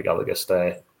see Conor Gallagher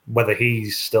stay. Whether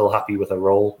he's still happy with a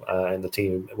role in the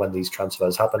team when these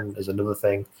transfers happen is another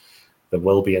thing. There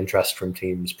will be interest from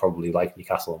teams probably like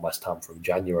Newcastle and West Ham from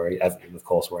January. Everton, of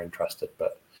course, were interested,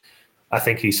 but I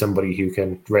think he's somebody who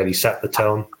can really set the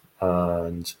tone.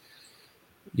 And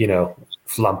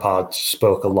Lampard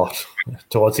spoke a lot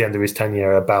towards the end of his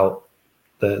tenure about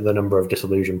the number of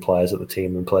disillusioned players at the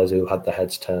team and players who had their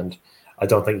heads turned. I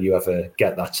don't think you ever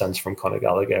get that sense from Conor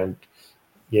Gallagher. And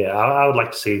yeah, I would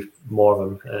like to see more of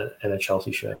him in a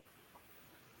Chelsea shirt.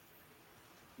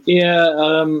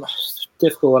 Yeah,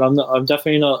 difficult one. I'm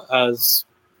definitely not as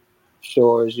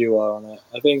sure as you are on it.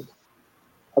 I think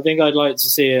I'd like to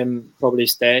see him probably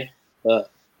stay,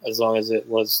 but as long as there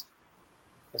was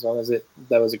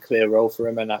a clear role for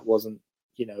him and that wasn't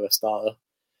a starter.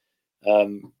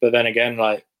 But then again,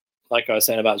 like I was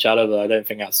saying about Chalobah, I don't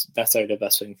think that's necessarily the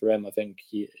best thing for him. I think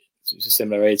he's a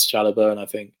similar age to Chalobah, and I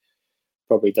think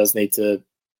probably does need to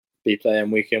be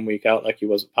playing week in, week out like he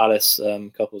was at Palace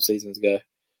a couple of seasons ago,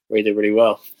 where he did really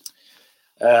well.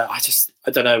 I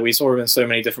don't know. We saw him in so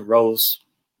many different roles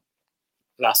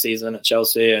last season at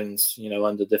Chelsea, and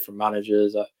under different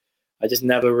managers. I just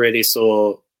never really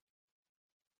saw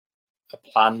a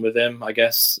plan with him, I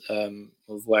guess,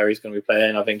 of where he's going to be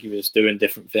playing. I think he was doing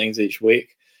different things each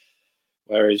week,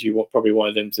 whereas you probably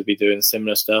wanted him to be doing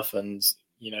similar stuff and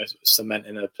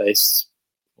cementing a place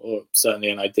or certainly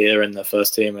an idea in the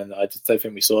first team. And I just don't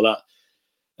think we saw that.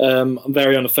 I'm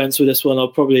very on the fence with this one.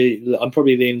 I'm probably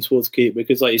leaning towards keep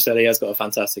because, like you said, he has got a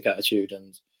fantastic attitude,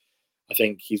 and I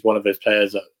think he's one of those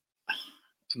players that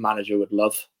a manager would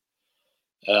love.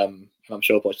 And I'm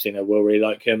sure Pochettino will really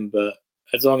like him, but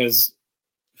as long as,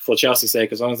 for Chelsea's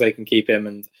sake, as long as they can keep him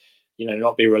and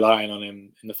not be relying on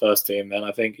him in the first team, then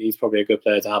I think he's probably a good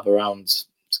player to have around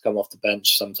to come off the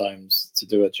bench sometimes to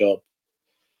do a job.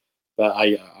 But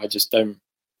I just don't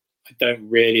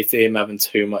really see him having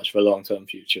too much of a long-term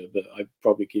future, but I'd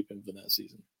probably keep him for next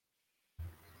season.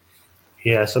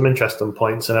 Yeah, some interesting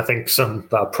points, and I think some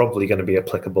that are probably going to be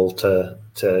applicable to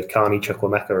Carney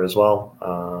Chukwuemeka as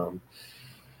well.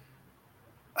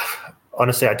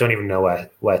 Honestly, I don't even know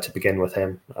where to begin with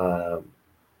him.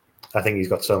 I think he's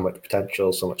got so much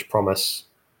potential, so much promise,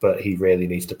 but he really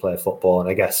needs to play football. And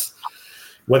I guess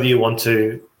whether you want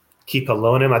to keep or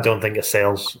loan him, I don't think a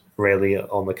sale's really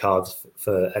on the cards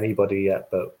for anybody yet,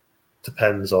 but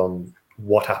depends on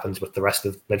what happens with the rest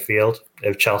of midfield.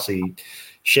 If Chelsea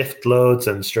shift loads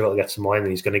and struggle to get some more in,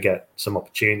 then he's going to get some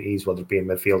opportunities, whether it be in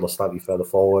midfield or slightly further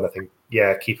forward. I think,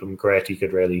 yeah, keep him great. He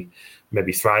could really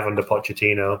maybe thrive under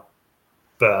Pochettino.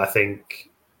 But I think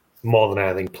more than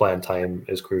anything, playing time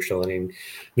is crucial, and he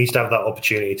needs to have that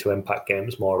opportunity to impact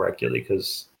games more regularly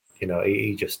because,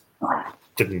 he just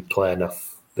didn't play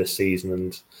enough this season.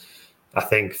 And I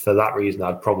think for that reason,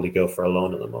 I'd probably go for a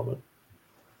loan at the moment.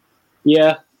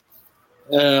 Yeah.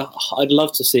 I'd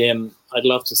love to see him. I'd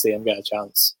love to see him get a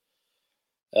chance.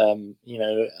 An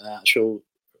actual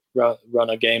run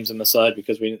of games on the side,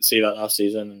 because we didn't see that last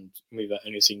season, and we've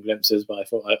only seen glimpses. But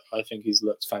I think he's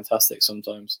looked fantastic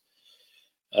sometimes.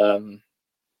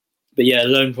 But yeah,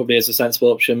 loan probably is a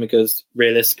sensible option because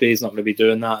realistically, he's not going to be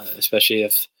doing that, especially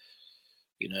if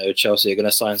Chelsea are going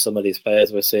to sign some of these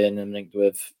players we're seeing and linked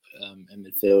with in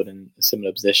midfield in a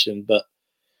similar position. But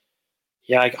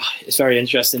yeah, it's very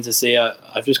interesting to see.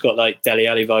 I've just got like Dele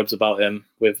Alli vibes about him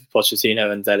with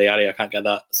Pochettino and Dele Alli. I can't get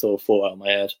that sort of thought out of my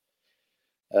head.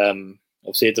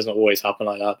 Obviously, it doesn't always happen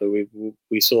like that, but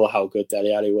we saw how good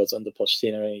Dele Alli was under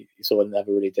Pochettino, and he sort of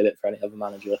never really did it for any other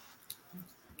manager.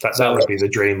 That would be the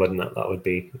dream, wouldn't it? That would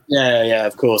be. Yeah,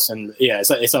 of course, and yeah,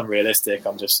 it's unrealistic.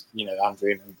 I'm just I'm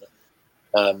dreaming. But,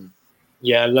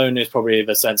 loan is probably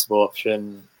the sensible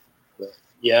option. But,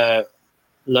 yeah,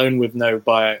 loan with no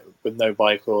buy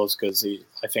clause, because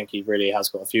I think he really has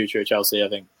got a future at Chelsea. I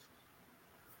think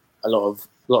a lot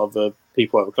of the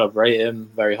people at the club rate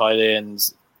him very highly, and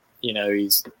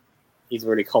he's a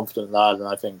really confident lad. And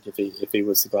I think if he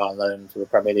was to go out on loan for the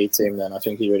Premier League team, then I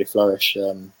think he'd really flourish.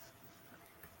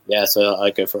 So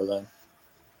I'd go for a loan.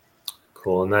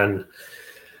 Cool. And then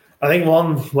I think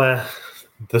one where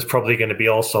there's probably going to be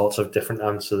all sorts of different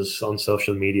answers on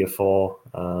social media for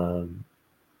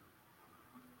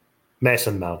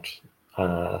Mason Mount.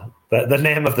 The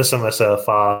name of the summer so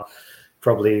far,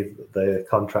 probably the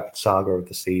contract saga of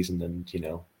the season, and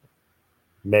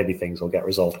maybe things will get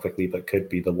resolved quickly, but could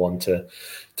be the one to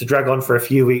drag on for a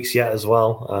few weeks yet as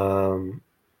well.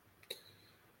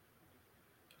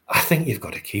 I think you've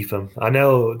got to keep him. I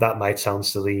know that might sound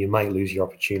silly. You might lose your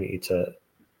opportunity to,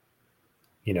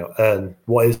 earn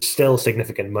what is still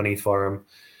significant money for him.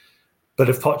 But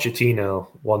if Pochettino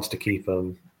wants to keep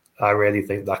him, I really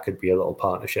think that could be a little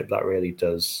partnership that really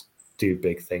does do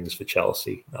big things for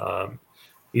Chelsea.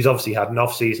 He's obviously had an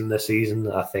off-season this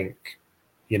season. I think,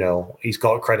 he's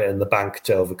got credit in the bank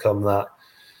to overcome that.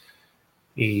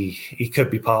 He could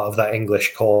be part of that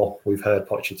English core we've heard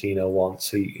Pochettino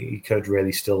wants. He could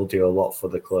really still do a lot for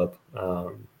the club.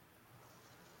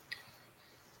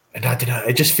 And I don't know,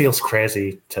 it just feels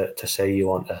crazy to say you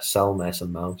want to sell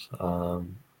Mason Mount.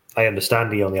 I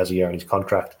understand he only has a year on his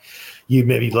contract. You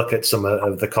maybe look at some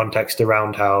of the context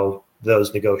around how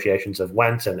those negotiations have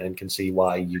went and can see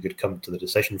why you could come to the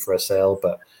decision for a sale.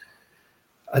 But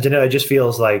I don't know, it just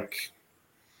feels like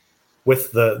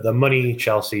with the money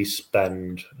Chelsea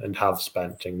spend and have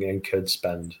spent and could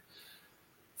spend,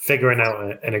 figuring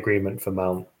out an agreement for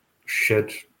Mount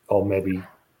should or maybe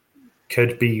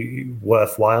could be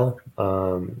worthwhile,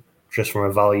 just from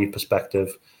a value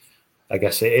perspective. I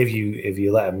guess if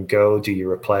you let him go, do you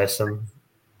replace him?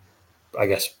 I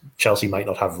guess Chelsea might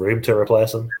not have room to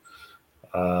replace him.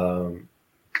 And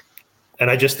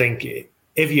I just think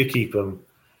if you keep him,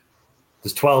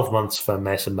 there's 12 months for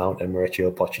Mason Mount and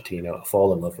Mauricio Pochettino to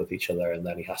fall in love with each other, and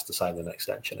then he has to sign an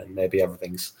extension, and maybe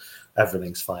everything's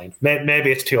fine.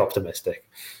 Maybe it's too optimistic.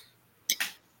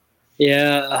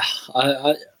 Yeah,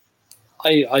 I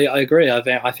agree.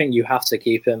 I think you have to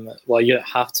keep him. Well, you don't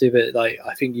have to, but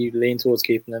I think you lean towards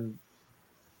keeping him.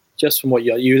 Just from what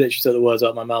you literally took the words out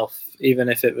of my mouth. Even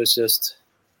if it was just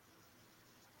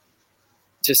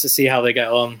to see how they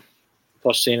get on,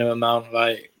 Pochettino and Mount.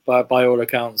 By all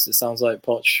accounts, it sounds like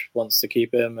Poch wants to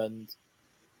keep him, and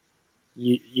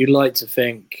you'd like to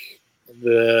think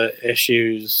the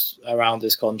issues around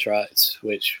his contract,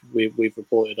 which we've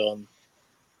reported on,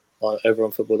 over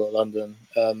on Football.London.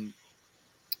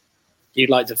 You'd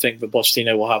like to think that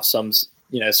Pochettino will have some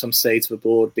say to the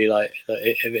board, be like,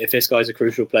 if this guy's a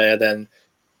crucial player, then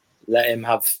let him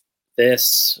have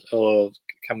this, or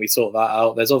can we sort that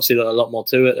out? There's obviously a lot more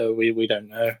to it that we don't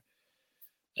know.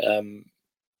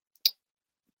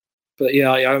 But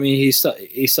yeah, I mean, he's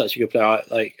such a good player.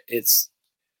 Like, it's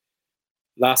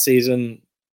last season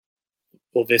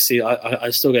or this season,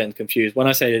 I'm still getting confused. When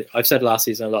I've said last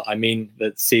season a lot, I mean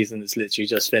the season that's literally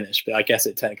just finished. But I guess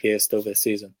it technically is still this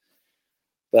season.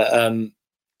 But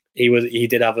he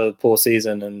did have a poor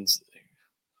season, and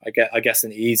I guess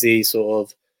an easy sort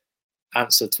of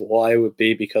answer to why would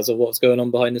be because of what's going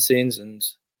on behind the scenes, and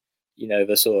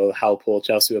the sort of how poor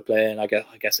Chelsea were playing. I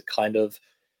guess it kind of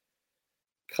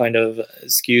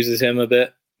excuses him a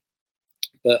bit,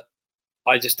 but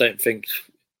I just don't think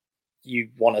you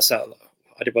want to sell.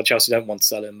 Chelsea don't want to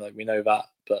sell him, like, we know that,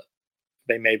 but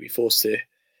they may be forced to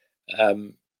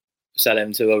sell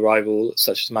him to a rival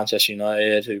such as Manchester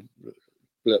United, who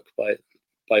look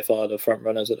by far the front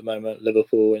runners at the moment.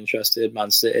 Liverpool interested, Man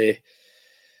City.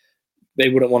 They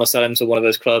wouldn't want to sell him to one of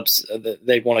those clubs.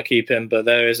 They want to keep him, but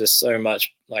there is just so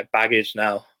much like baggage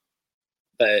now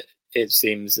that it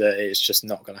seems that it's just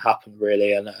not going to happen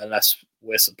really, and unless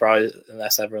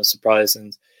everyone's surprised,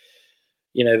 and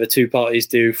the two parties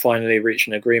do finally reach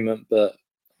an agreement. But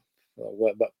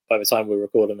by the time we're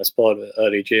recording this pod,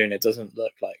 early June, it doesn't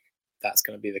look like that's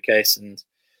going to be the case, and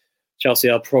Chelsea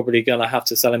are probably going to have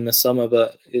to sell him this summer.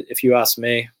 But if you ask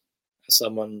me, as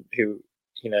someone who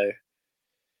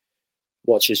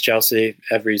watches Chelsea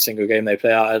every single game they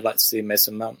play out, I'd like to see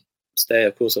Mason Mount stay.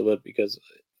 Of course I would, because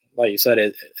like you said,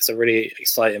 it's a really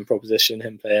exciting proposition,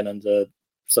 him playing under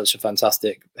such a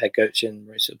fantastic head coach in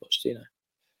Mauricio Pochettino.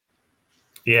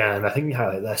 Yeah, and I think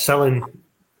they're selling,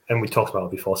 and we talked about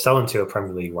it before, selling to a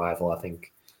Premier League rival, I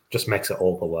think, just makes it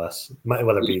all the worse.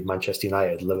 Whether it be Manchester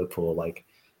United, Liverpool,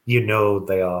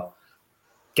 they are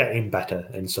getting better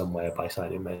in some way by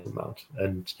signing Mason Mount.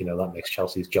 And, that makes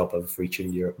Chelsea's job of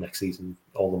reaching Europe next season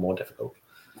all the more difficult.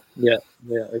 Yeah,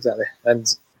 exactly. And,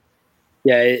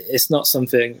 it's not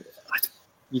something,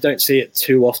 you don't see it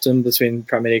too often between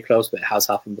Premier League clubs, but it has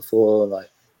happened before. Like,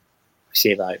 we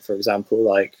see, for example,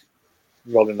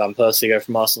 Robin Van Persie go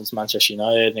from Arsenal to Manchester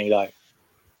United, and he,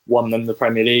 won them the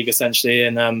Premier League, essentially,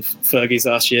 in Fergie's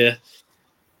last year.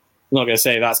 I'm not going to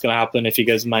say that's going to happen if he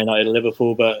goes to Man United or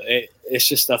Liverpool, but it's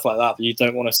just stuff like that you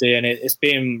don't want to see. And it's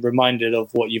being reminded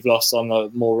of what you've lost on a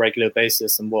more regular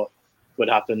basis and what would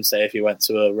happen, say, if you went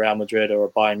to a Real Madrid or a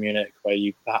Bayern Munich, where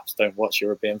you perhaps don't watch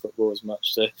European football as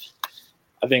much. So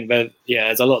I think that,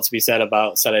 there's a lot to be said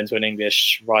about selling to an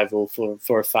English rival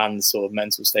for a fan's sort of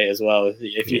mental state as well.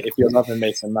 If you're loving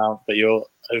Mason Mount, but you're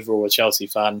overall a Chelsea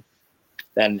fan,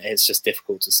 then it's just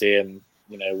difficult to see him,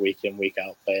 week in, week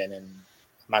out playing in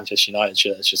Manchester United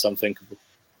shirt. It's just unthinkable.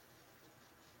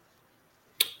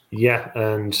 Yeah,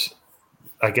 and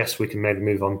I guess we can maybe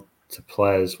move on to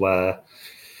players where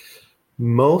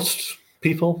most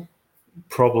people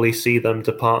probably see them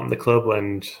departing the club.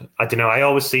 And I don't know, I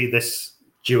always see this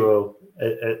duo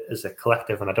as a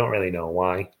collective, and I don't really know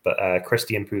why, but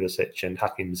Christian Pulisic and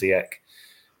Hakim Ziyech.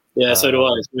 Yeah, so do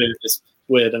I. It's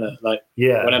weird, isn't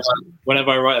it?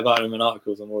 Whenever I write about them in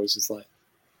articles, I'm always just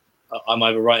I'm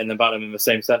either writing about them in the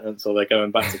same sentence or they're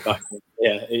going back to back.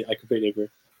 Yeah, I completely agree.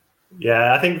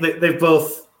 Yeah, I think they've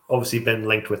both obviously been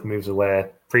linked with moves away.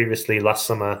 Previously, last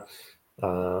summer,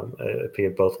 it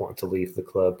appeared both wanted to leave the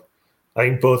club. I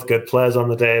think both good players on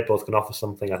the day, both can offer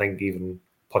something. I think even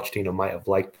Pochettino might have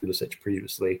liked Pulisic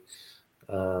previously.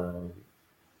 But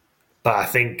I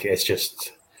think it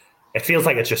feels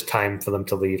like it's just time for them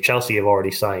to leave. Chelsea have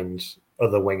already signed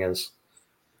other wingers,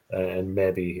 and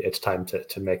maybe it's time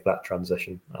to make that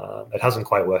transition. It hasn't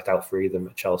quite worked out for either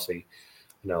at Chelsea.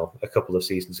 A couple of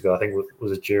seasons ago, I think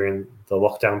was it during the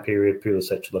lockdown period,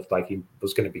 Pulisic looked like he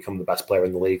was going to become the best player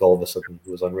in the league. All of a sudden, it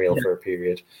was unreal for a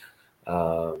period.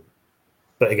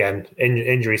 But again,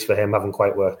 injuries for him haven't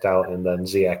quite worked out. And then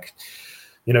Ziyech,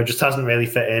 just hasn't really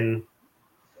fit in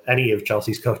any of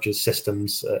Chelsea's coaches'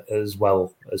 systems as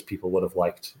well as people would have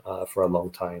liked for a long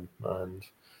time. And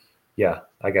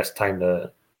I guess time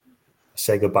to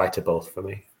say goodbye to both for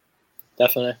me.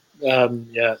 Definitely.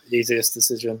 Easiest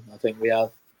decision I think we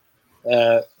have.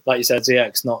 Like you said,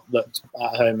 Ziyech's not looked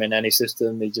at home in any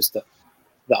system.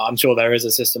 I'm sure there is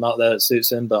a system out there that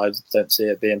suits him, but I don't see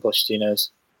it being Pochettino's.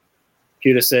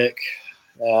 Pulisic,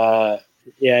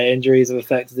 injuries have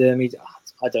affected him.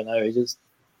 I don't know. He's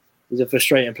a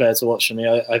frustrating player to watch.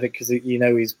 I think because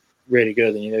he's really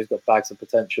good and he's got bags of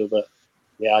potential. But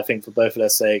I think for both of their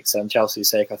sakes and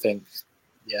Chelsea's sake, I think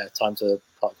time to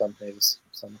part company this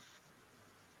summer.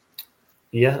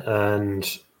 Yeah, and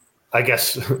I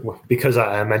guess because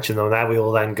I mentioned them now, we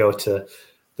will then go to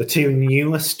the two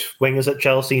newest wingers at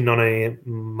Chelsea, Noni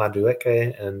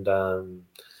Madueke and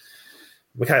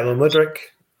Mikhailo Mudryk.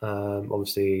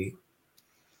 Obviously,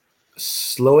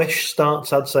 slowish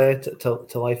starts, I'd say, to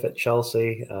life at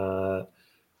Chelsea.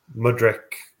 Mudryk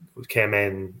came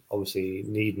in, obviously,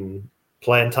 needing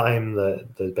playing time.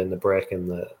 There's been the break in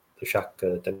the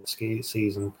Shakhtar Donetsk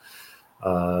season.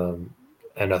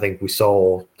 And I think we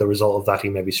saw the result of that. He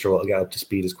maybe struggled to get up to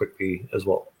speed as quickly as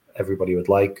what everybody would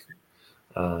like.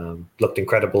 Looked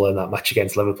incredible in that match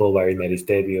against Liverpool where he made his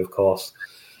debut, of course.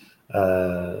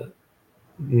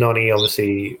 Noni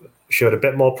obviously showed a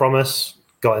bit more promise,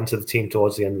 got into the team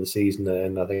towards the end of the season,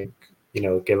 and I think,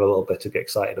 gave a little bit to get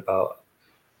excited about.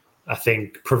 I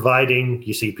think providing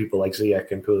you see people like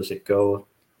Ziyech and Pulisic go,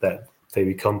 that they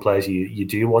become players you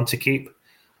do want to keep.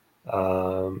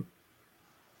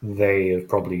 They have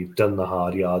probably done the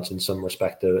hard yards in some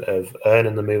respect of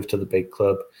earning the move to the big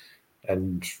club.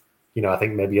 And, I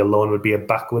think maybe a loan would be a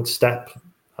backward step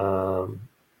for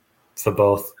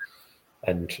both.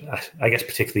 And I guess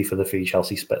particularly for the fee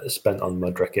Chelsea spent on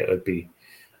Mudryk, it would be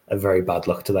a very bad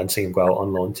look to then see him go out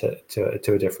on loan to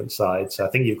a different side. So I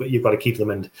think you've got to keep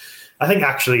them. And I think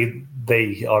actually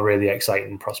they are really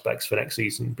exciting prospects for next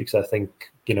season, because I think,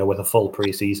 with a full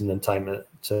pre-season and time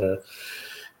to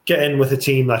get in with a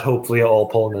team that hopefully are all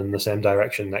pulling in the same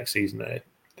direction next season,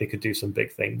 they could do some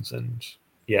big things. And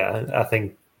yeah, I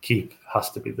think keep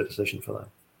has to be the decision for them.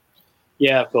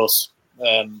 Yeah, of course.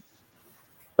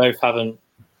 Both haven't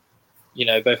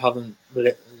lived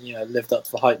up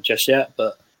to the hype just yet,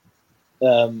 but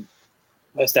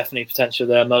there's definitely potential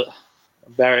there. I'm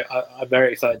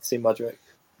very excited to see Mudryk,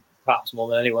 perhaps more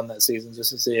than anyone that season,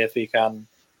 just to see if he can,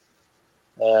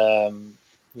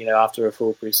 after a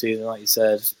full pre-season, like you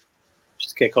said,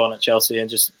 just kick on at Chelsea and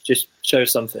just show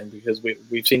something, because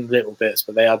we've seen little bits,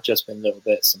 but they have just been little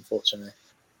bits, unfortunately.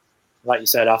 Like you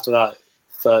said, after that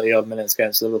 30-odd minutes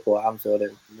against Liverpool at Anfield,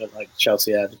 it looked like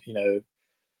Chelsea had,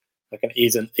 like an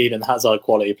Eden Hazard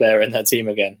quality player in their team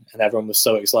again, and everyone was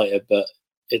so excited, but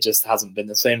it just hasn't been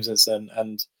the same since then.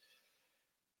 And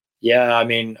yeah, I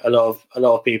mean, a lot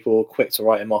of people are quick to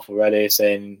write him off already,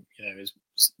 saying it's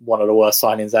one of the worst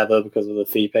signings ever because of the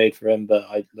fee paid for him. But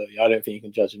I don't think you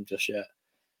can judge him just yet.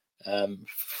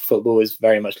 Football is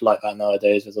very much like that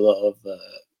nowadays. There's a lot of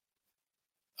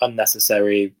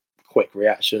unnecessary quick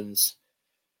reactions,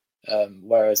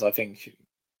 whereas I think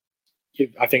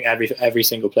every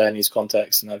single player needs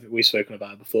context, and we've spoken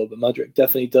about it before, but Mudryk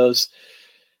definitely does.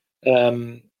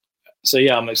 So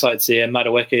yeah, I'm excited to see him.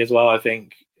 Madueke as well. I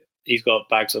think he's got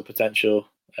bags of potential.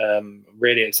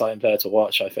 Really exciting player to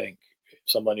watch. I think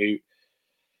someone who,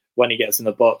 when he gets in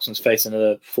the box and is facing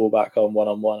a fullback on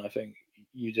one-on-one, I think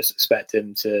you just expect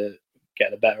him to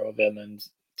get the better of him and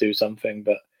do something,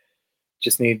 but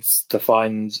just needs to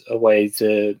find a way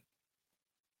to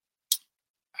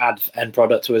add end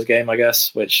product to his game, I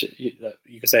guess, which you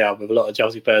can say with a lot of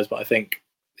Chelsea players, but I think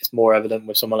it's more evident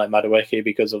with someone like Madueke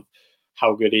because of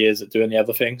how good he is at doing the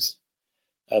other things.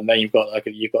 And then you've got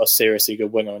a seriously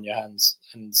good winger on your hands,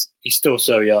 and he's still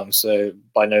so young, so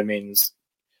by no means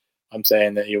I'm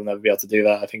saying that he'll never be able to do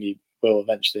that. I think he will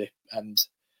eventually. And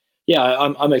yeah,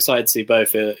 I'm excited to see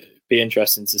both. It'd be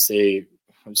interesting to see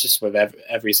just with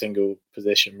every single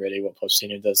position really what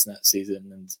Pochettino does next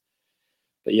season.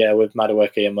 But yeah, with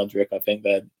Madueke and Mudryk, I think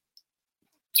they're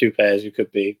two players who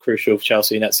could be crucial for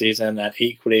Chelsea next season, and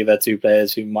equally they're two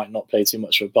players who might not play too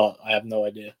much of a part. I have no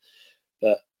idea,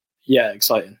 but yeah,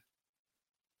 exciting.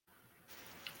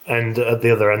 And at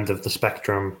the other end of the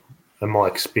spectrum, a more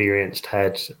experienced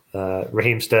head,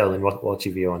 Raheem Sterling. What's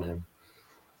your view on him?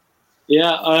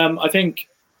 Yeah, I think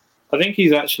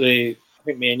he's actually. I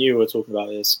think me and you were talking about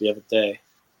this the other day. I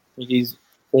think he's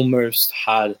almost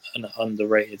had an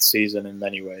underrated season in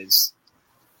many ways.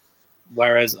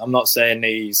 Whereas I'm not saying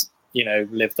he's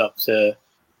lived up to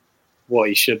what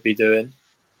he should be doing,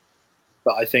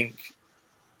 but I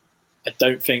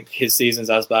don't think his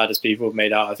season's as bad as people have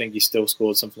made out. I think he still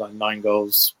scored something like 9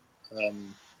 goals,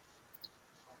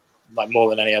 like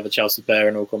more than any other Chelsea player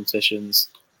in all competitions.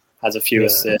 Has a few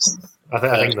assists. I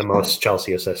think the most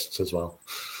Chelsea assists as well.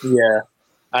 Yeah,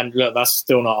 and look, that's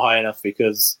still not high enough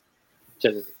because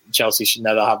Chelsea should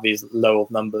never have these low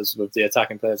of numbers with the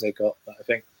attacking players they got. But I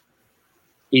think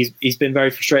he's been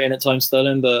very frustrating at times,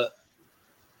 Sterling, but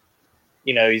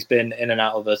he's been in and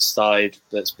out of a side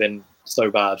that's been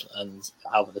so bad and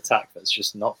out of attack that's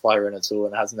just not firing at all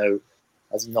and has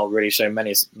not really shown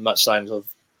much signs of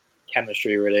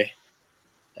chemistry really.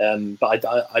 But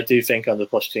I do think under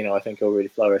Pochettino, I think he'll really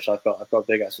flourish. I've got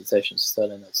big expectations for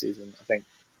Sterling next season. I think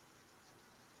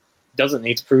doesn't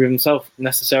need to prove himself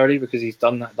necessarily because he's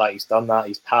done that. Like he's done that.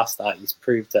 He's passed that. He's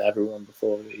proved to everyone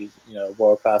before that he's a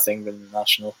world-class England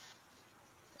national.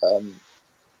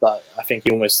 But I think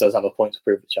he almost does have a point to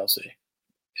prove at Chelsea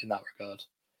in that regard.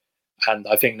 And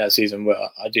I think next season,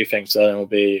 I do think Sterling will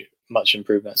be much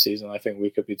improved next season. I think we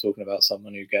could be talking about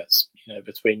someone who gets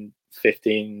between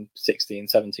 15, 16,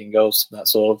 17 goals, that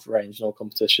sort of range in all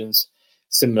competitions.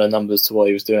 Similar numbers to what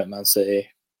he was doing at Man City,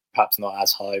 perhaps not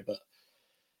as high, but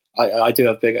I do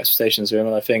have big expectations of him,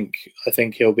 and I think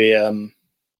he'll be.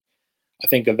 I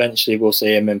think eventually we'll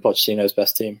see him in Pochettino's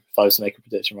best team. If I was to make a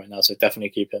prediction right now, so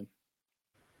definitely keep him.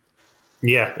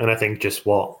 Yeah, and I think just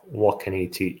what can he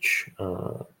teach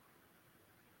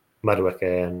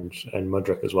Madueke and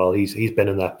Mudryk as well. He's been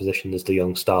in that position as the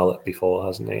young starlet before,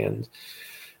 hasn't he? And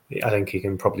I think he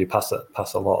can probably pass a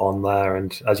lot on there.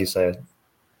 And as you say,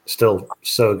 still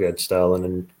so good, Sterling,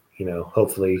 and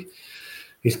hopefully.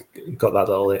 He's got that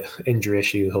little injury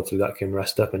issue. Hopefully that can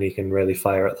rest up and he can really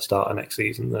fire at the start of next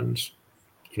season and,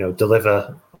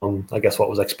 deliver on, I guess, what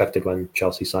was expected when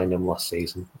Chelsea signed him last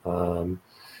season. I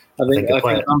think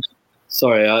Lampard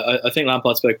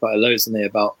spoke quite a lot, didn't he,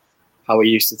 about how he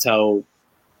used to tell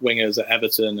wingers at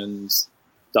Everton and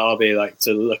Derby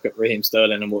to look at Raheem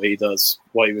Sterling and what he does,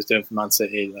 what he was doing for Man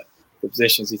City, the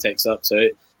positions he takes up. So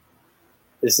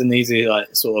it's an easy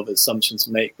sort of assumption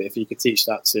to make, but if you could teach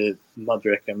that to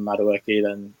Mudryk and Madueke,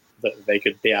 then they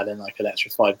could be adding an extra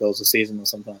 5 goals a season or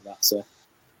something like that. So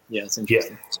yeah, it's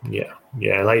interesting. Yeah.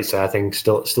 Like you say, I think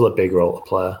still a big role to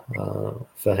play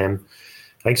for him.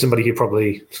 I think somebody who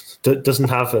probably doesn't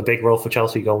have a big role for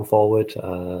Chelsea going forward,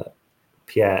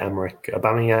 Pierre-Emerick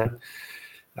Aubameyang.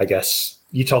 I guess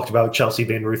you talked about Chelsea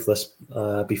being ruthless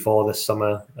before this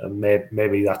summer.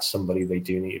 Maybe that's somebody they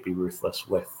do need to be ruthless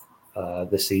with.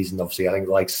 This season, obviously, I think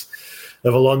likes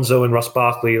of Alonso and Ross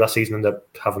Barkley last season ended up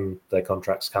having their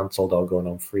contracts cancelled or going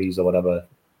on freeze or whatever.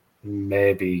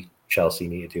 Maybe Chelsea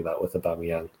need to do that with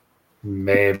Aubameyang.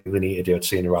 Maybe we need to do it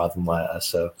sooner rather than later.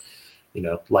 So,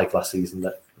 like last season,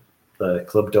 that the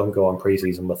club don't go on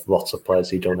pre-season with lots of players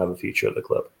who don't have a future at the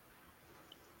club.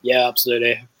 Yeah,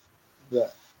 absolutely. Yeah,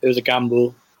 it was a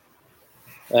gamble.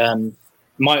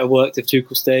 Might have worked if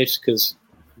Tuchel stayed because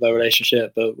of their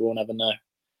relationship, but we'll never know.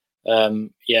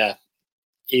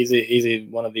 Easy.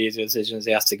 One of the easier decisions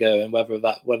he has to go, and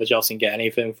whether Chelsea can get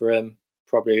anything for him,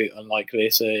 probably unlikely.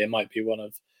 So it might be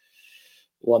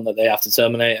one that they have to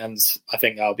terminate, and I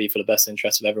think that'll be for the best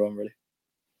interest of everyone, really.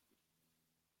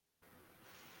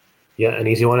 Yeah, an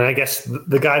easy one. And I guess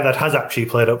the guy that has actually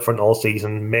played up front all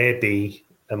season may be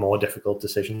a more difficult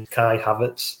decision. Kai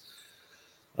Havertz.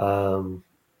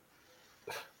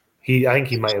 I think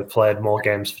he might have played more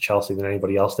games for Chelsea than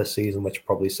anybody else this season, which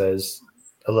probably says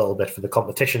a little bit for the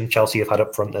competition Chelsea have had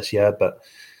up front this year. But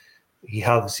he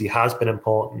has been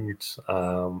important.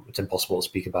 It's impossible to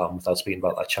speak about him without speaking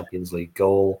about that Champions League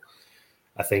goal.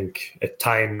 I think at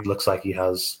times looks like he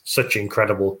has such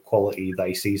incredible quality that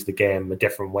he sees the game a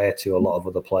different way to a lot of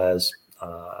other players.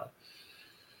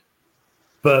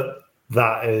 But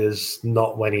that is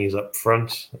not when he's up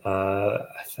front.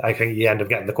 I think you end up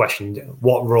getting the question,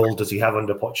 what role does he have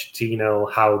under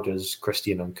Pochettino? How does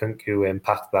Christian Nkunku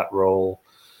impact that role?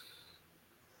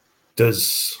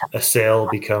 Does a sale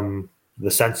become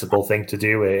the sensible thing to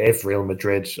do if Real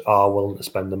Madrid are willing to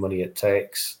spend the money it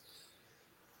takes?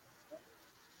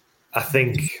 I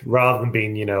think rather than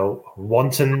being,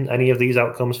 wanting any of these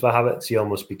outcomes for Havertz, you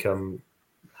almost become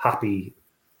happy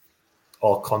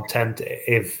or content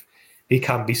if he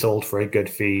can be sold for a good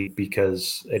fee,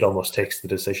 because it almost takes the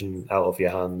decision out of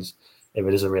your hands if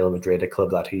it is a Real Madrid, a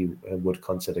club that he would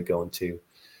consider going to.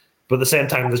 But at the same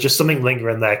time, there's just something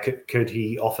lingering there. Could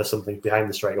he offer something behind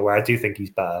the striker where I do think he's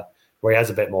better, where he has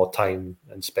a bit more time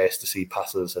and space to see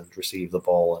passes and receive the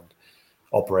ball and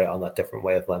operate on that different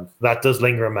wavelength? That does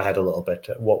linger in my head a little bit,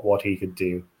 what he could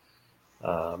do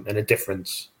in a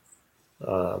different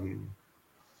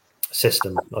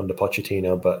system under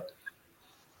Pochettino. But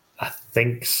I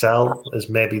think sell is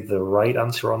maybe the right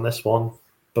answer on this one,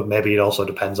 but maybe it also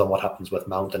depends on what happens with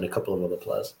Mount and a couple of other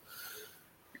players.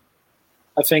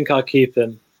 I think I'll keep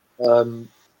him. I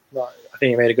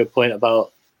think you made a good point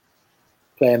about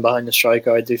playing behind the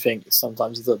striker. I do think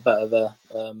sometimes he's a bit better there.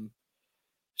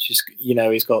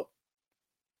 He's got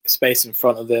space in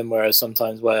front of him, whereas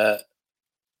sometimes where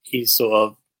he's sort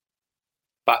of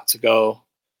back to goal,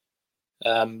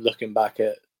 looking back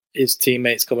at his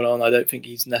teammates coming on, I don't think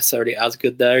he's necessarily as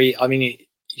good there. He's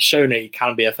shown that he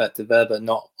can be effective there, but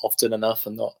not often enough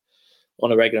and not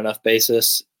on a regular enough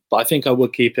basis. But I think I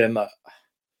would keep him.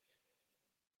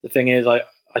 The thing is, I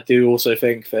do also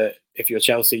think that if you're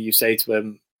Chelsea, you say to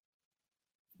him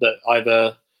that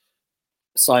either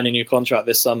sign a new contract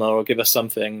this summer or give us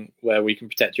something where we can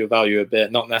protect your value a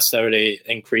bit, not necessarily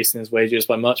increasing his wages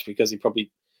by much, because he probably,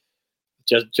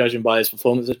 judging by his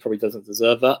performances, probably doesn't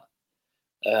deserve that.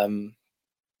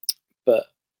 But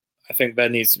I think there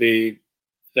needs to be,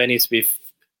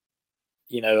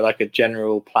 like a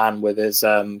general plan with his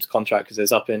contract, because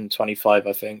it's up in 25,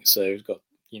 I think. So he's got,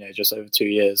 just over 2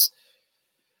 years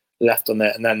left on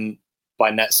it. And then by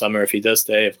next summer, if he does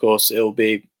stay, of course, it'll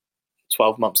be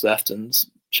 12 months left, and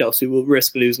Chelsea will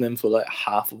risk losing him for like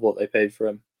half of what they paid for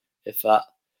him, if that.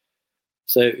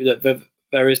 So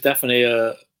there's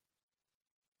definitely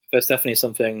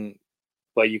something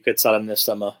where you could sell him this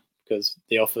summer, because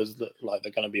the offers look like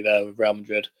they're going to be there with Real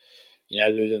Madrid.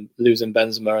 Losing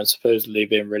Benzema and supposedly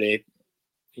being really,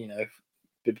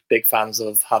 big fans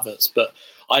of Havertz. But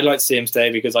I'd like to see him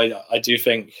stay, because I just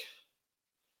think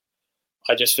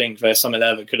there's something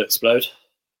there that could explode.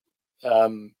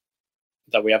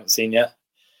 That we haven't seen yet.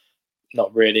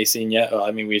 Not really seen yet.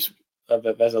 I mean,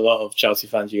 there's a lot of Chelsea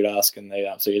fans you'd ask, and they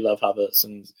absolutely love Havertz,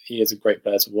 and he is a great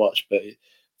player to watch, but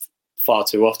far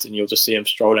too often you'll just see him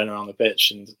strolling around the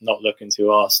pitch and not looking too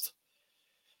arsed.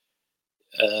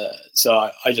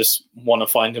 So I just want to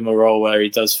find him a role where he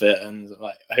does fit, and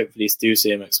hopefully do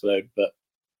see him explode. But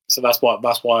so that's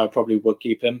why I probably would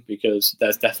keep him, because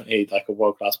there's definitely like a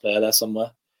world-class player there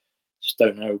somewhere. Just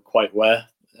don't know quite where.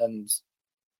 And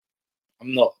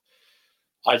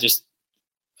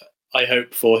I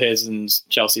hope for his and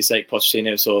Chelsea's sake,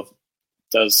 Pochettino sort of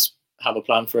does have a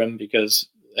plan for him, because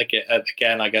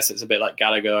again, I guess it's a bit like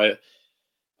Gallagher.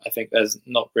 I think it's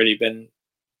not been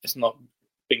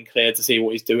clear to see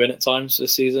what he's doing at times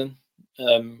this season,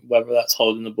 whether that's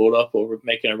holding the ball up or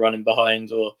making a run in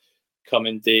behind or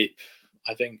coming deep.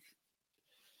 I think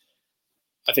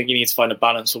he needs to find a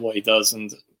balance of what he does,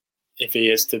 and if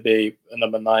he is to be a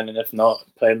number 9, and if not,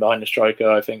 playing behind a striker,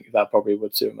 I think that probably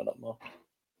would suit him a lot more.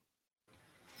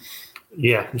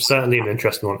 Yeah, certainly an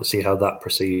interesting one to see how that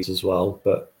proceeds as well.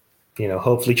 But,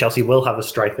 hopefully Chelsea will have a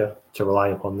striker to rely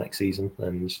upon next season,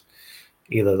 and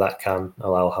either that can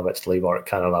allow Havertz to leave, or it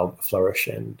can allow him to flourish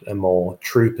in a more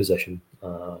true position.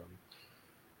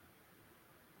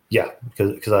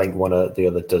 Because I think one or the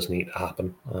other does need to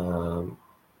happen.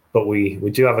 But we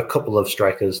do have a couple of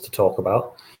strikers to talk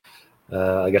about.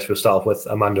 I guess we'll start off with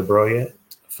Armando Broja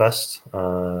first.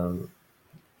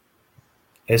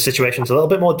 His situation's a little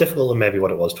bit more difficult than maybe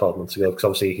what it was 12 months ago, because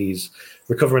obviously he's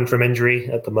recovering from injury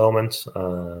at the moment.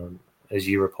 As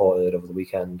you reported over the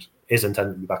weekend, is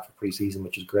intended to be back for pre-season,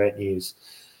 which is great news.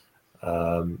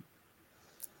 And,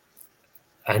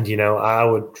 I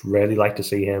would really like to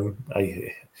see him.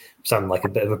 I sound like a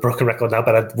bit of a broken record now,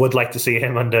 but I would like to see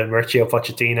him under Mauricio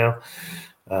Pochettino.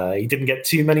 He didn't get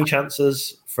too many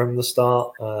chances from the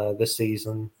start this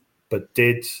season, but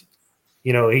did,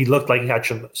 he looked like he had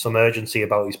some urgency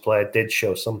about his play, did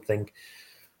show something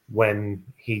when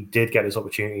he did get his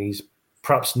opportunities.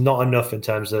 Perhaps not enough in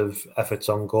terms of efforts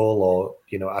on goal or,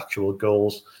 actual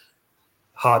goals.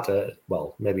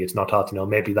 Maybe it's not hard to know.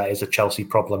 Maybe that is a Chelsea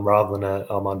problem rather than an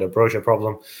Armando Broja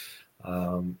problem.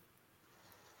 I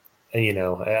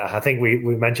think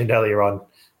we mentioned earlier on,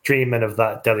 dreaming of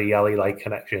that Dele Alli-like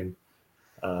connection.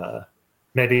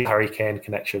 Maybe Harry Kane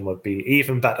connection would be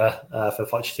even better for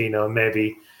Pochettino.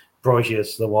 Maybe Broja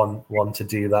is the one to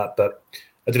do that. But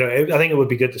I don't know. I think it would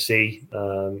be good to see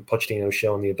Pochettino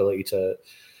showing the ability to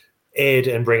aid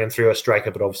and bring him through a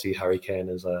striker. But obviously Harry Kane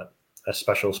is a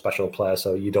special player,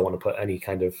 so you don't want to put any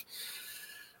kind of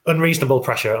unreasonable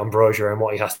pressure on Broja and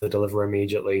what he has to deliver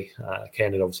immediately.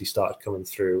 Kane had obviously started coming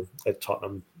through at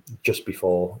Tottenham just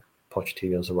before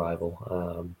Pochettino's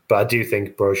arrival. But I do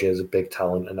think Broja is a big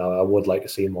talent, and I would like to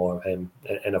see more of him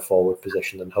in a forward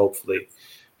position, and hopefully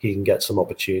he can get some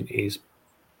opportunities.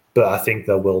 But I think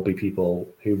there will be people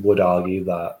who would argue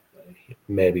that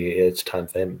maybe it's time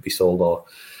for him to be sold, or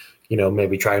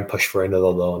maybe try and push for another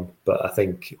loan. But I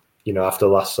think after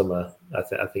last summer, I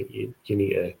think you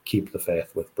need to keep the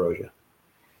faith with Broja.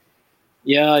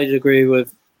 Yeah, I'd agree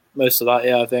with most of that.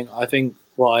 Yeah, I think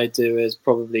what I'd do is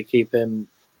probably keep him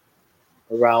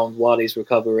around while he's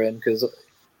recovering, because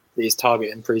he's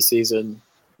targeting pre-season,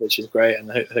 which is great,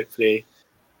 and hopefully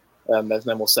there's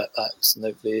no more setbacks, and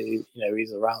hopefully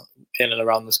he's around in and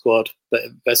around the squad. But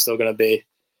there's still going to be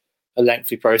a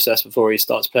lengthy process before he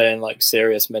starts playing like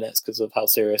serious minutes because of how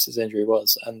serious his injury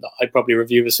was. And I'd probably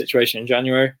review the situation in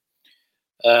January.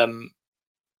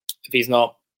 If he's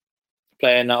not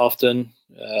playing that often,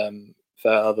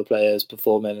 for other players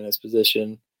performing in his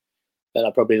position, then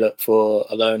I'd probably look for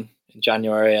a loan in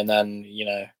January. And then,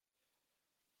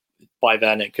 by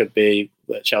then it could be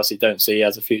that Chelsea don't see he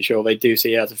has a future, or they do see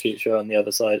he has a future on the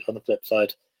other side, on the flip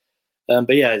side.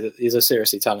 But yeah, he's a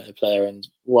seriously talented player and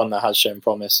one that has shown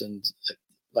promise and,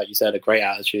 like you said, a great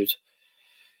attitude.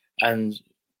 And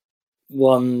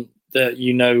one that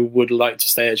would like to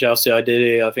stay at Chelsea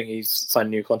ideally. I think he's signed a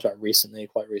new contract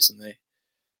quite recently.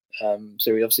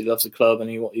 So he obviously loves the club and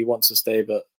he wants to stay.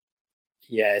 But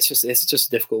yeah, it's just a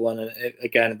difficult one. And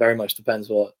it very much depends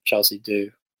what Chelsea do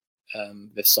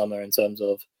this summer in terms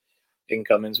of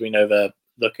incomings. We know they're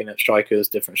looking at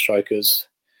different strikers,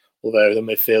 although the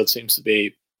midfield seems to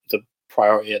be the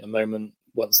priority at the moment.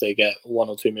 Once they get one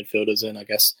or two midfielders in, I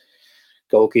guess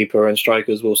goalkeeper and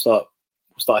strikers will start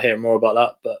hearing more about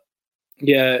that. But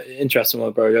yeah, interesting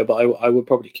one, Brojo. But I would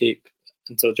probably keep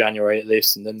until January at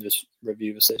least, and then just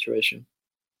review the situation.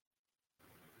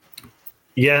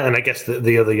 Yeah, and I guess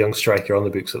the other young striker on the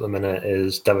books at the minute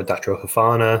is David Datro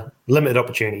Fofana. Limited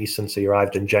opportunities since he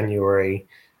arrived in January.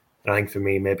 And I think for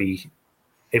me, maybe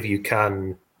if you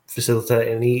can facilitate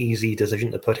an easy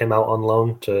decision to put him out on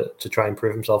loan to try and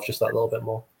prove himself just that little bit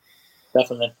more.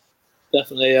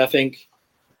 Definitely. I think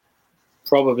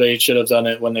probably should have done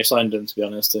it when they signed him, to be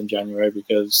honest, in January,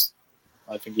 because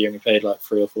I think he only played like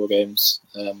 3 or 4 games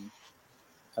and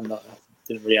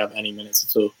didn't really have any minutes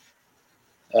at all.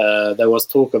 There was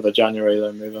talk of a January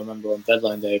loan move, I remember, on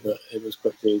deadline day, but it was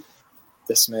quickly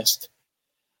dismissed.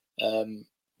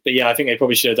 But yeah, I think they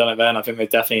probably should have done it then. I think they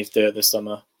definitely need to do it this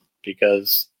summer,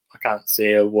 because I can't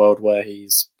see a world where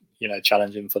he's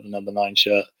challenging for the number 9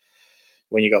 shirt.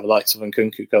 When you got the likes of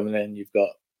Nkunku coming in, you've got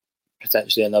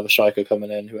potentially another striker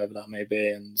coming in, whoever that may be,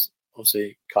 and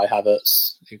obviously Kai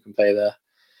Havertz, who can play there.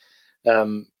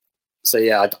 So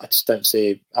yeah, I just don't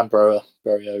see, and Brojo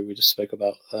we just spoke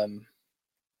about,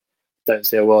 don't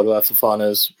see a world where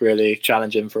Fofana's really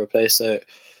challenging for a place. So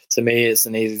to me, it's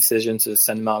an easy decision to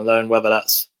send him out on loan,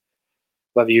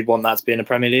 whether you'd want that to be in the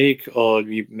Premier League or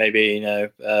you maybe,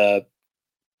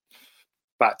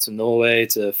 back to Norway,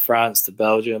 to France, to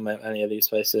Belgium, any of these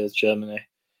places, Germany.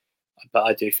 But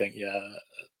I do think,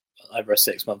 either a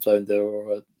 6-month loan deal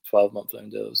or a 12-month loan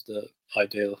deal is the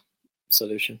ideal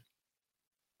solution.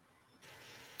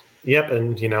 Yep,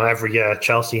 and every year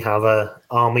Chelsea have an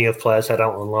army of players head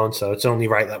out on loan, so it's only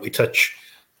right that we touch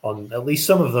on at least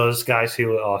some of those guys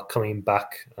who are coming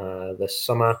back this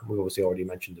summer. We obviously already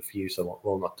mentioned a few, so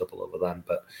we'll not double over them,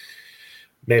 but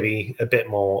maybe a bit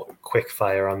more quick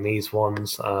fire on these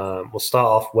ones. We'll start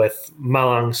off with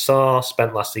Malang Sarr,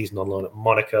 spent last season on loan at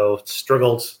Monaco,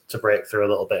 struggled to break through a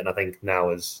little bit, and I think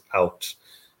now is out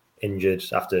injured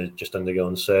after just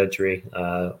undergoing surgery.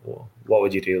 What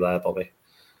would you do there, Bobby?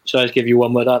 Should I just give you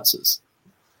one-word answers?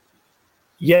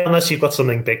 Yeah, unless you've got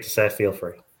something big to say, feel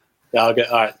free. Yeah, all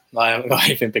right. I haven't got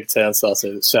anything big to say on Sarr,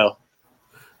 so sell.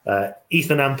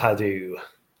 Ethan Ampadu.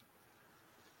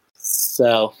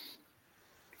 Sell.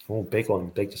 Oh, big one,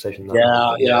 big decision.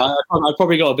 Yeah. I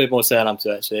probably got a bit more to say on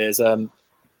Ampadu, actually.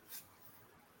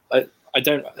 I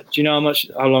don't. Do you know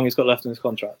how long he's got left in his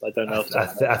contract? I don't know.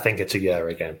 I think it's a year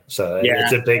again, so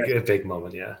it's a big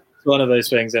moment. Yeah, it's one of those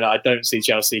things, and I don't see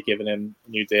Chelsea giving him a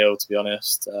new deal, to be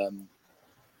honest.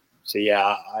 So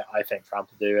yeah, I think for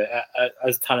Ampadu,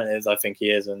 as talented as I think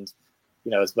he is, and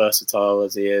as versatile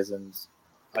as he is, and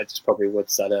I just probably would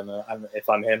sell him. And if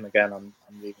I'm him again, I'm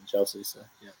leaving Chelsea. So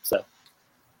yeah, so.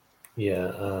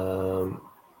 Yeah,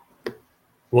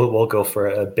 we'll go for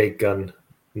a big gun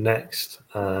next.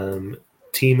 Timu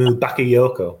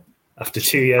Bakayoko, after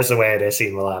 2 years away at AC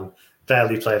Milan,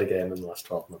 barely played a game in the last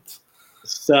 12 months.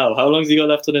 So, how long has he got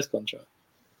left on his contract?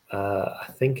 I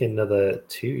think another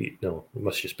 2. No, it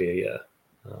must just be a year.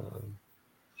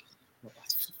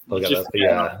 I'll get that, but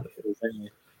yeah.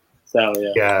 So,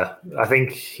 yeah, I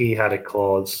think he had a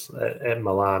clause at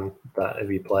Milan that if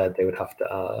he played, they would have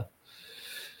to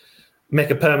make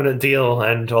a permanent deal.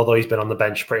 And although he's been on the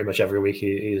bench pretty much every week,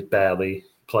 he's barely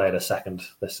played a second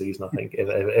this season, I think,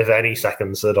 if any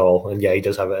seconds at all. And yeah, he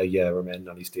does have a year remaining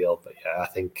on his deal. But yeah, I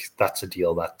think that's a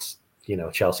deal that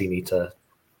Chelsea need to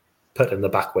put in the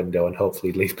back window and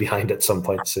hopefully leave behind at some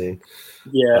point soon.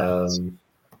 Yeah.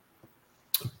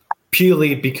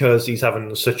 Purely because he's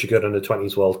having such a good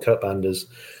under-20s World Cup and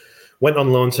went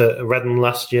on loan to Redden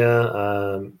last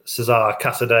year. Cesar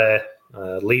Casade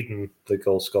leading the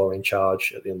goal-scoring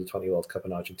charge at the under-20 World Cup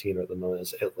in Argentina at the moment,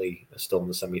 as Italy is still in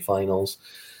the semi-finals.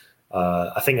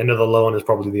 I think another loan is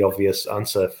probably the obvious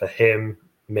answer for him,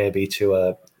 maybe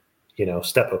to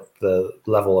step up the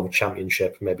level of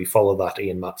championship, maybe follow that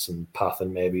Ian Matson path,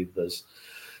 and maybe there's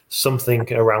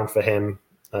something around for him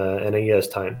in a year's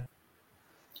time.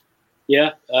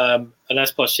 Yeah,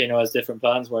 unless Pochettino has different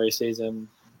plans where he sees him,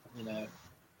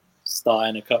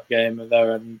 starting a cup game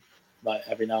there and like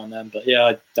every now and then. But yeah,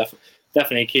 I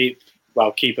definitely keep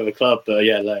at the club. But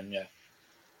yeah, loan. Yeah.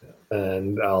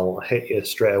 and I'll hit you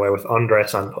straight away with Andre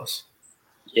Santos.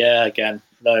 Yeah, again,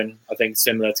 known, I think,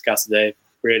 similar to Casadei,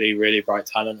 really, really bright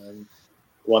talent and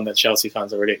one that Chelsea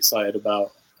fans are really excited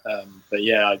about. But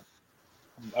yeah,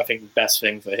 I think the best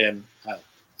thing for him at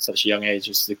such a young age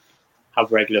is to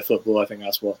have regular football. I think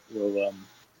that's what will.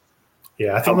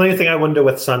 Yeah, I think the only thing I wonder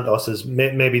with Santos is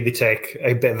maybe they take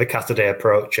a bit of a Casadei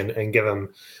approach and give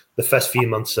him the first few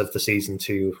months of the season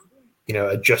to,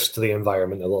 adjust to the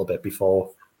environment a little bit before,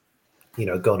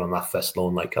 going on that first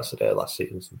loan like Casadei last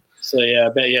season. So yeah,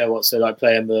 like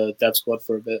play in the dev squad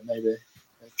for a bit, maybe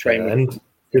train with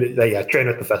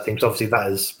the first team. So obviously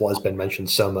that is what has been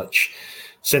mentioned so much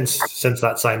since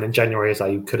that sign in January, is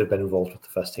that you could have been involved with the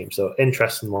first team. So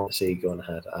interesting one to see going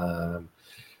ahead.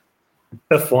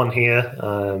 Tough one here.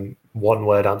 One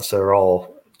word answer, or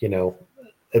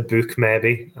a book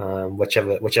maybe.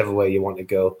 Whichever way you want to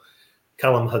go.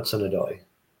 Callum Hudson-Odoi.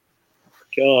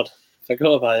 God, I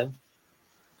forgot about him.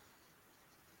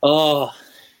 Oh,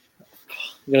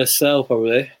 I'm gonna sell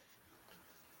probably.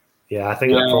 Yeah, I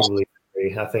think I probably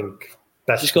agree. I think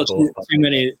best. He's got too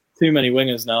many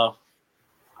wingers now.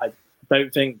 I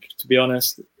don't think, to be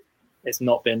honest, it's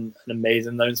not been an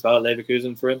amazing loan spell at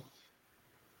Leverkusen for him.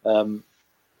 From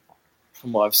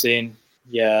what I've seen,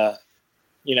 yeah,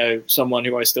 someone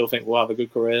who I still think will have a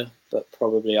good career, but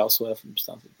probably elsewhere from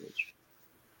Stamford Bridge.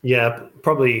 Yeah,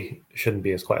 probably shouldn't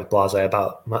be quite as blasé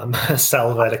about my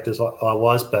sell verdict as what I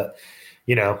was, but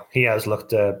he has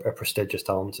looked a prestigious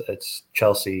talent. It's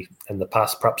Chelsea in the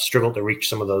past, perhaps struggled to reach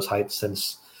some of those heights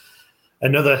since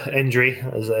another injury,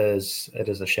 as it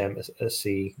is a shame to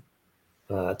see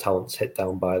talents hit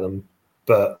down by them.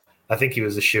 But I think he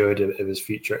was assured of his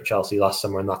future at Chelsea last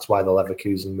summer, and that's why the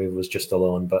Leverkusen move was just a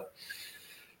loan. But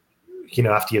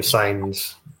after you've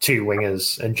signed two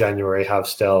wingers in January, have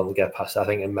still get past, I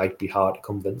think it might be hard to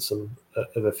convince them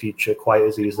of a future quite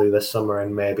as easily this summer,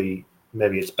 and maybe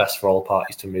it's best for all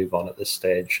parties to move on at this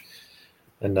stage.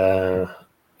 And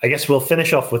I guess we'll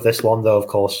finish off with this one, though, of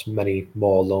course, many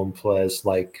more loan players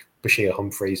like Bashir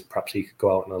Humphreys, perhaps he could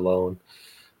go out on a loan,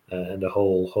 and a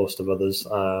whole host of others.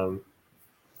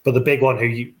 But the big one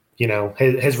who,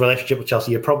 his relationship with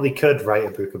Chelsea, you probably could write a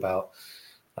book about,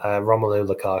 Romelu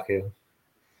Lukaku.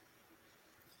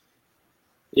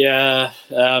 Yeah,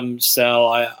 so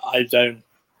I don't.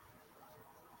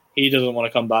 He doesn't want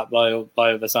to come back by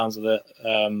the sounds of it.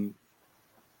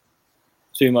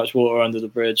 Too much water under the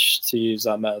bridge, to use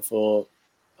that metaphor.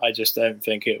 I just don't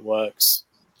think it works.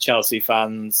 Chelsea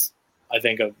fans, I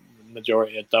think a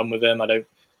majority are done with him. I don't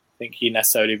think he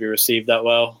necessarily be received that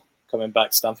well coming back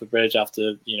to Stamford Bridge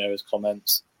after his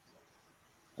comments.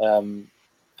 And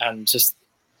just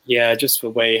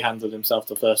the way he handled himself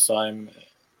the first time,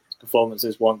 his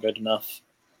performances weren't good enough.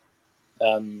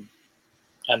 And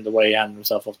the way he handled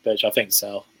himself off the pitch, I think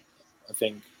so. I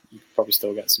think you could probably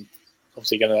still get some.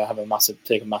 Obviously, going to have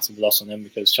take a massive loss on him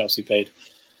because Chelsea paid,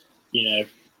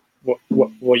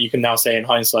 what you can now say in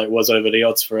hindsight was over the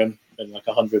odds for him, in like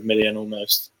 100 million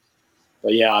almost.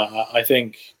 But yeah, I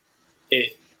think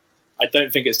it. I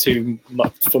don't think it's too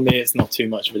much for me. It's not too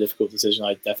much of a difficult decision.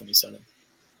 I'd definitely sell him.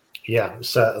 Yeah,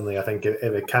 certainly. I think if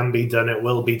it can be done, it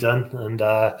will be done. And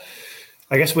I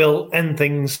guess we'll end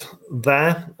things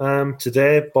there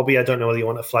today. Bobby, I don't know whether you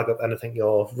want to flag up anything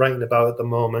you're writing about at the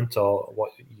moment or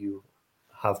what you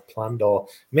have planned, or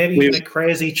maybe even a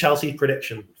crazy Chelsea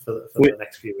prediction for the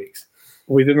next few weeks.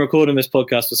 We've been recording this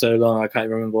podcast for so long, I can't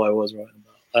remember what I was writing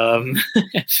about.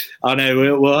 I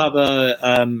know we'll have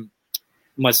a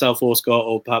myself or Scott,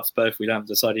 or perhaps both, we haven't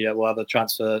decided yet, we'll have a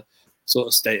transfer sort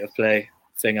of state of play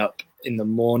thing up in the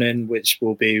morning, which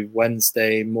will be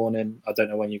Wednesday morning. I don't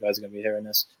know when you guys are going to be hearing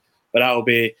this, but there'll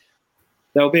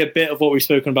be a bit of what we've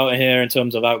spoken about here in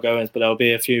terms of outgoings, but there'll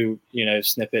be a few,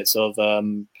 snippets of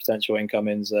potential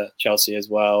incomings at Chelsea as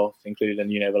well, including,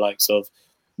 the likes of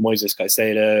Moises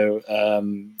Caicedo,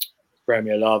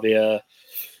 Romeo Lavia,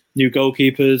 new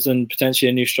goalkeepers, and potentially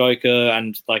a new striker.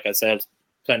 And like I said,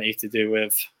 plenty to do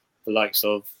with the likes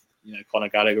of, Conor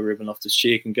Gallagher, Ruben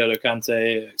Loftus-Cheek, and N'Golo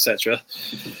Kante, etc.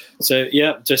 So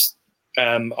yeah, just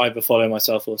either follow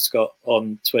myself or Scott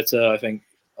on Twitter. I think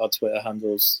our Twitter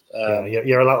handles.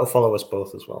 You're allowed to follow us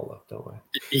both as well, though, don't worry.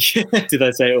 Did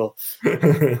I say it all?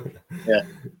 Yeah,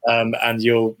 and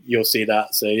you'll see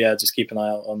that. So yeah, just keep an eye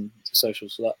out on the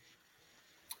socials for that.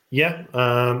 Yeah,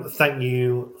 thank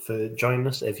you for joining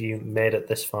us. If you made it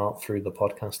this far through the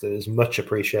podcast, it is much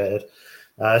appreciated.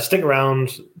 Stick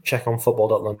around, check on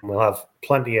football.london. We'll have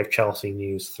plenty of Chelsea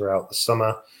news throughout the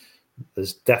summer.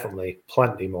 There's definitely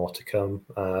plenty more to come.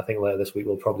 I think later this week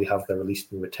we'll probably have the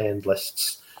released and retained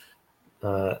lists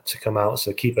to come out,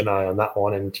 so keep an eye on that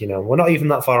one. And we're not even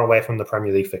that far away from the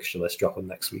Premier League fixture list dropping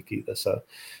next week either, so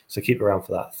keep around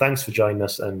for that. Thanks for joining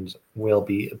us, and we'll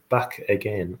be back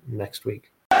again next week.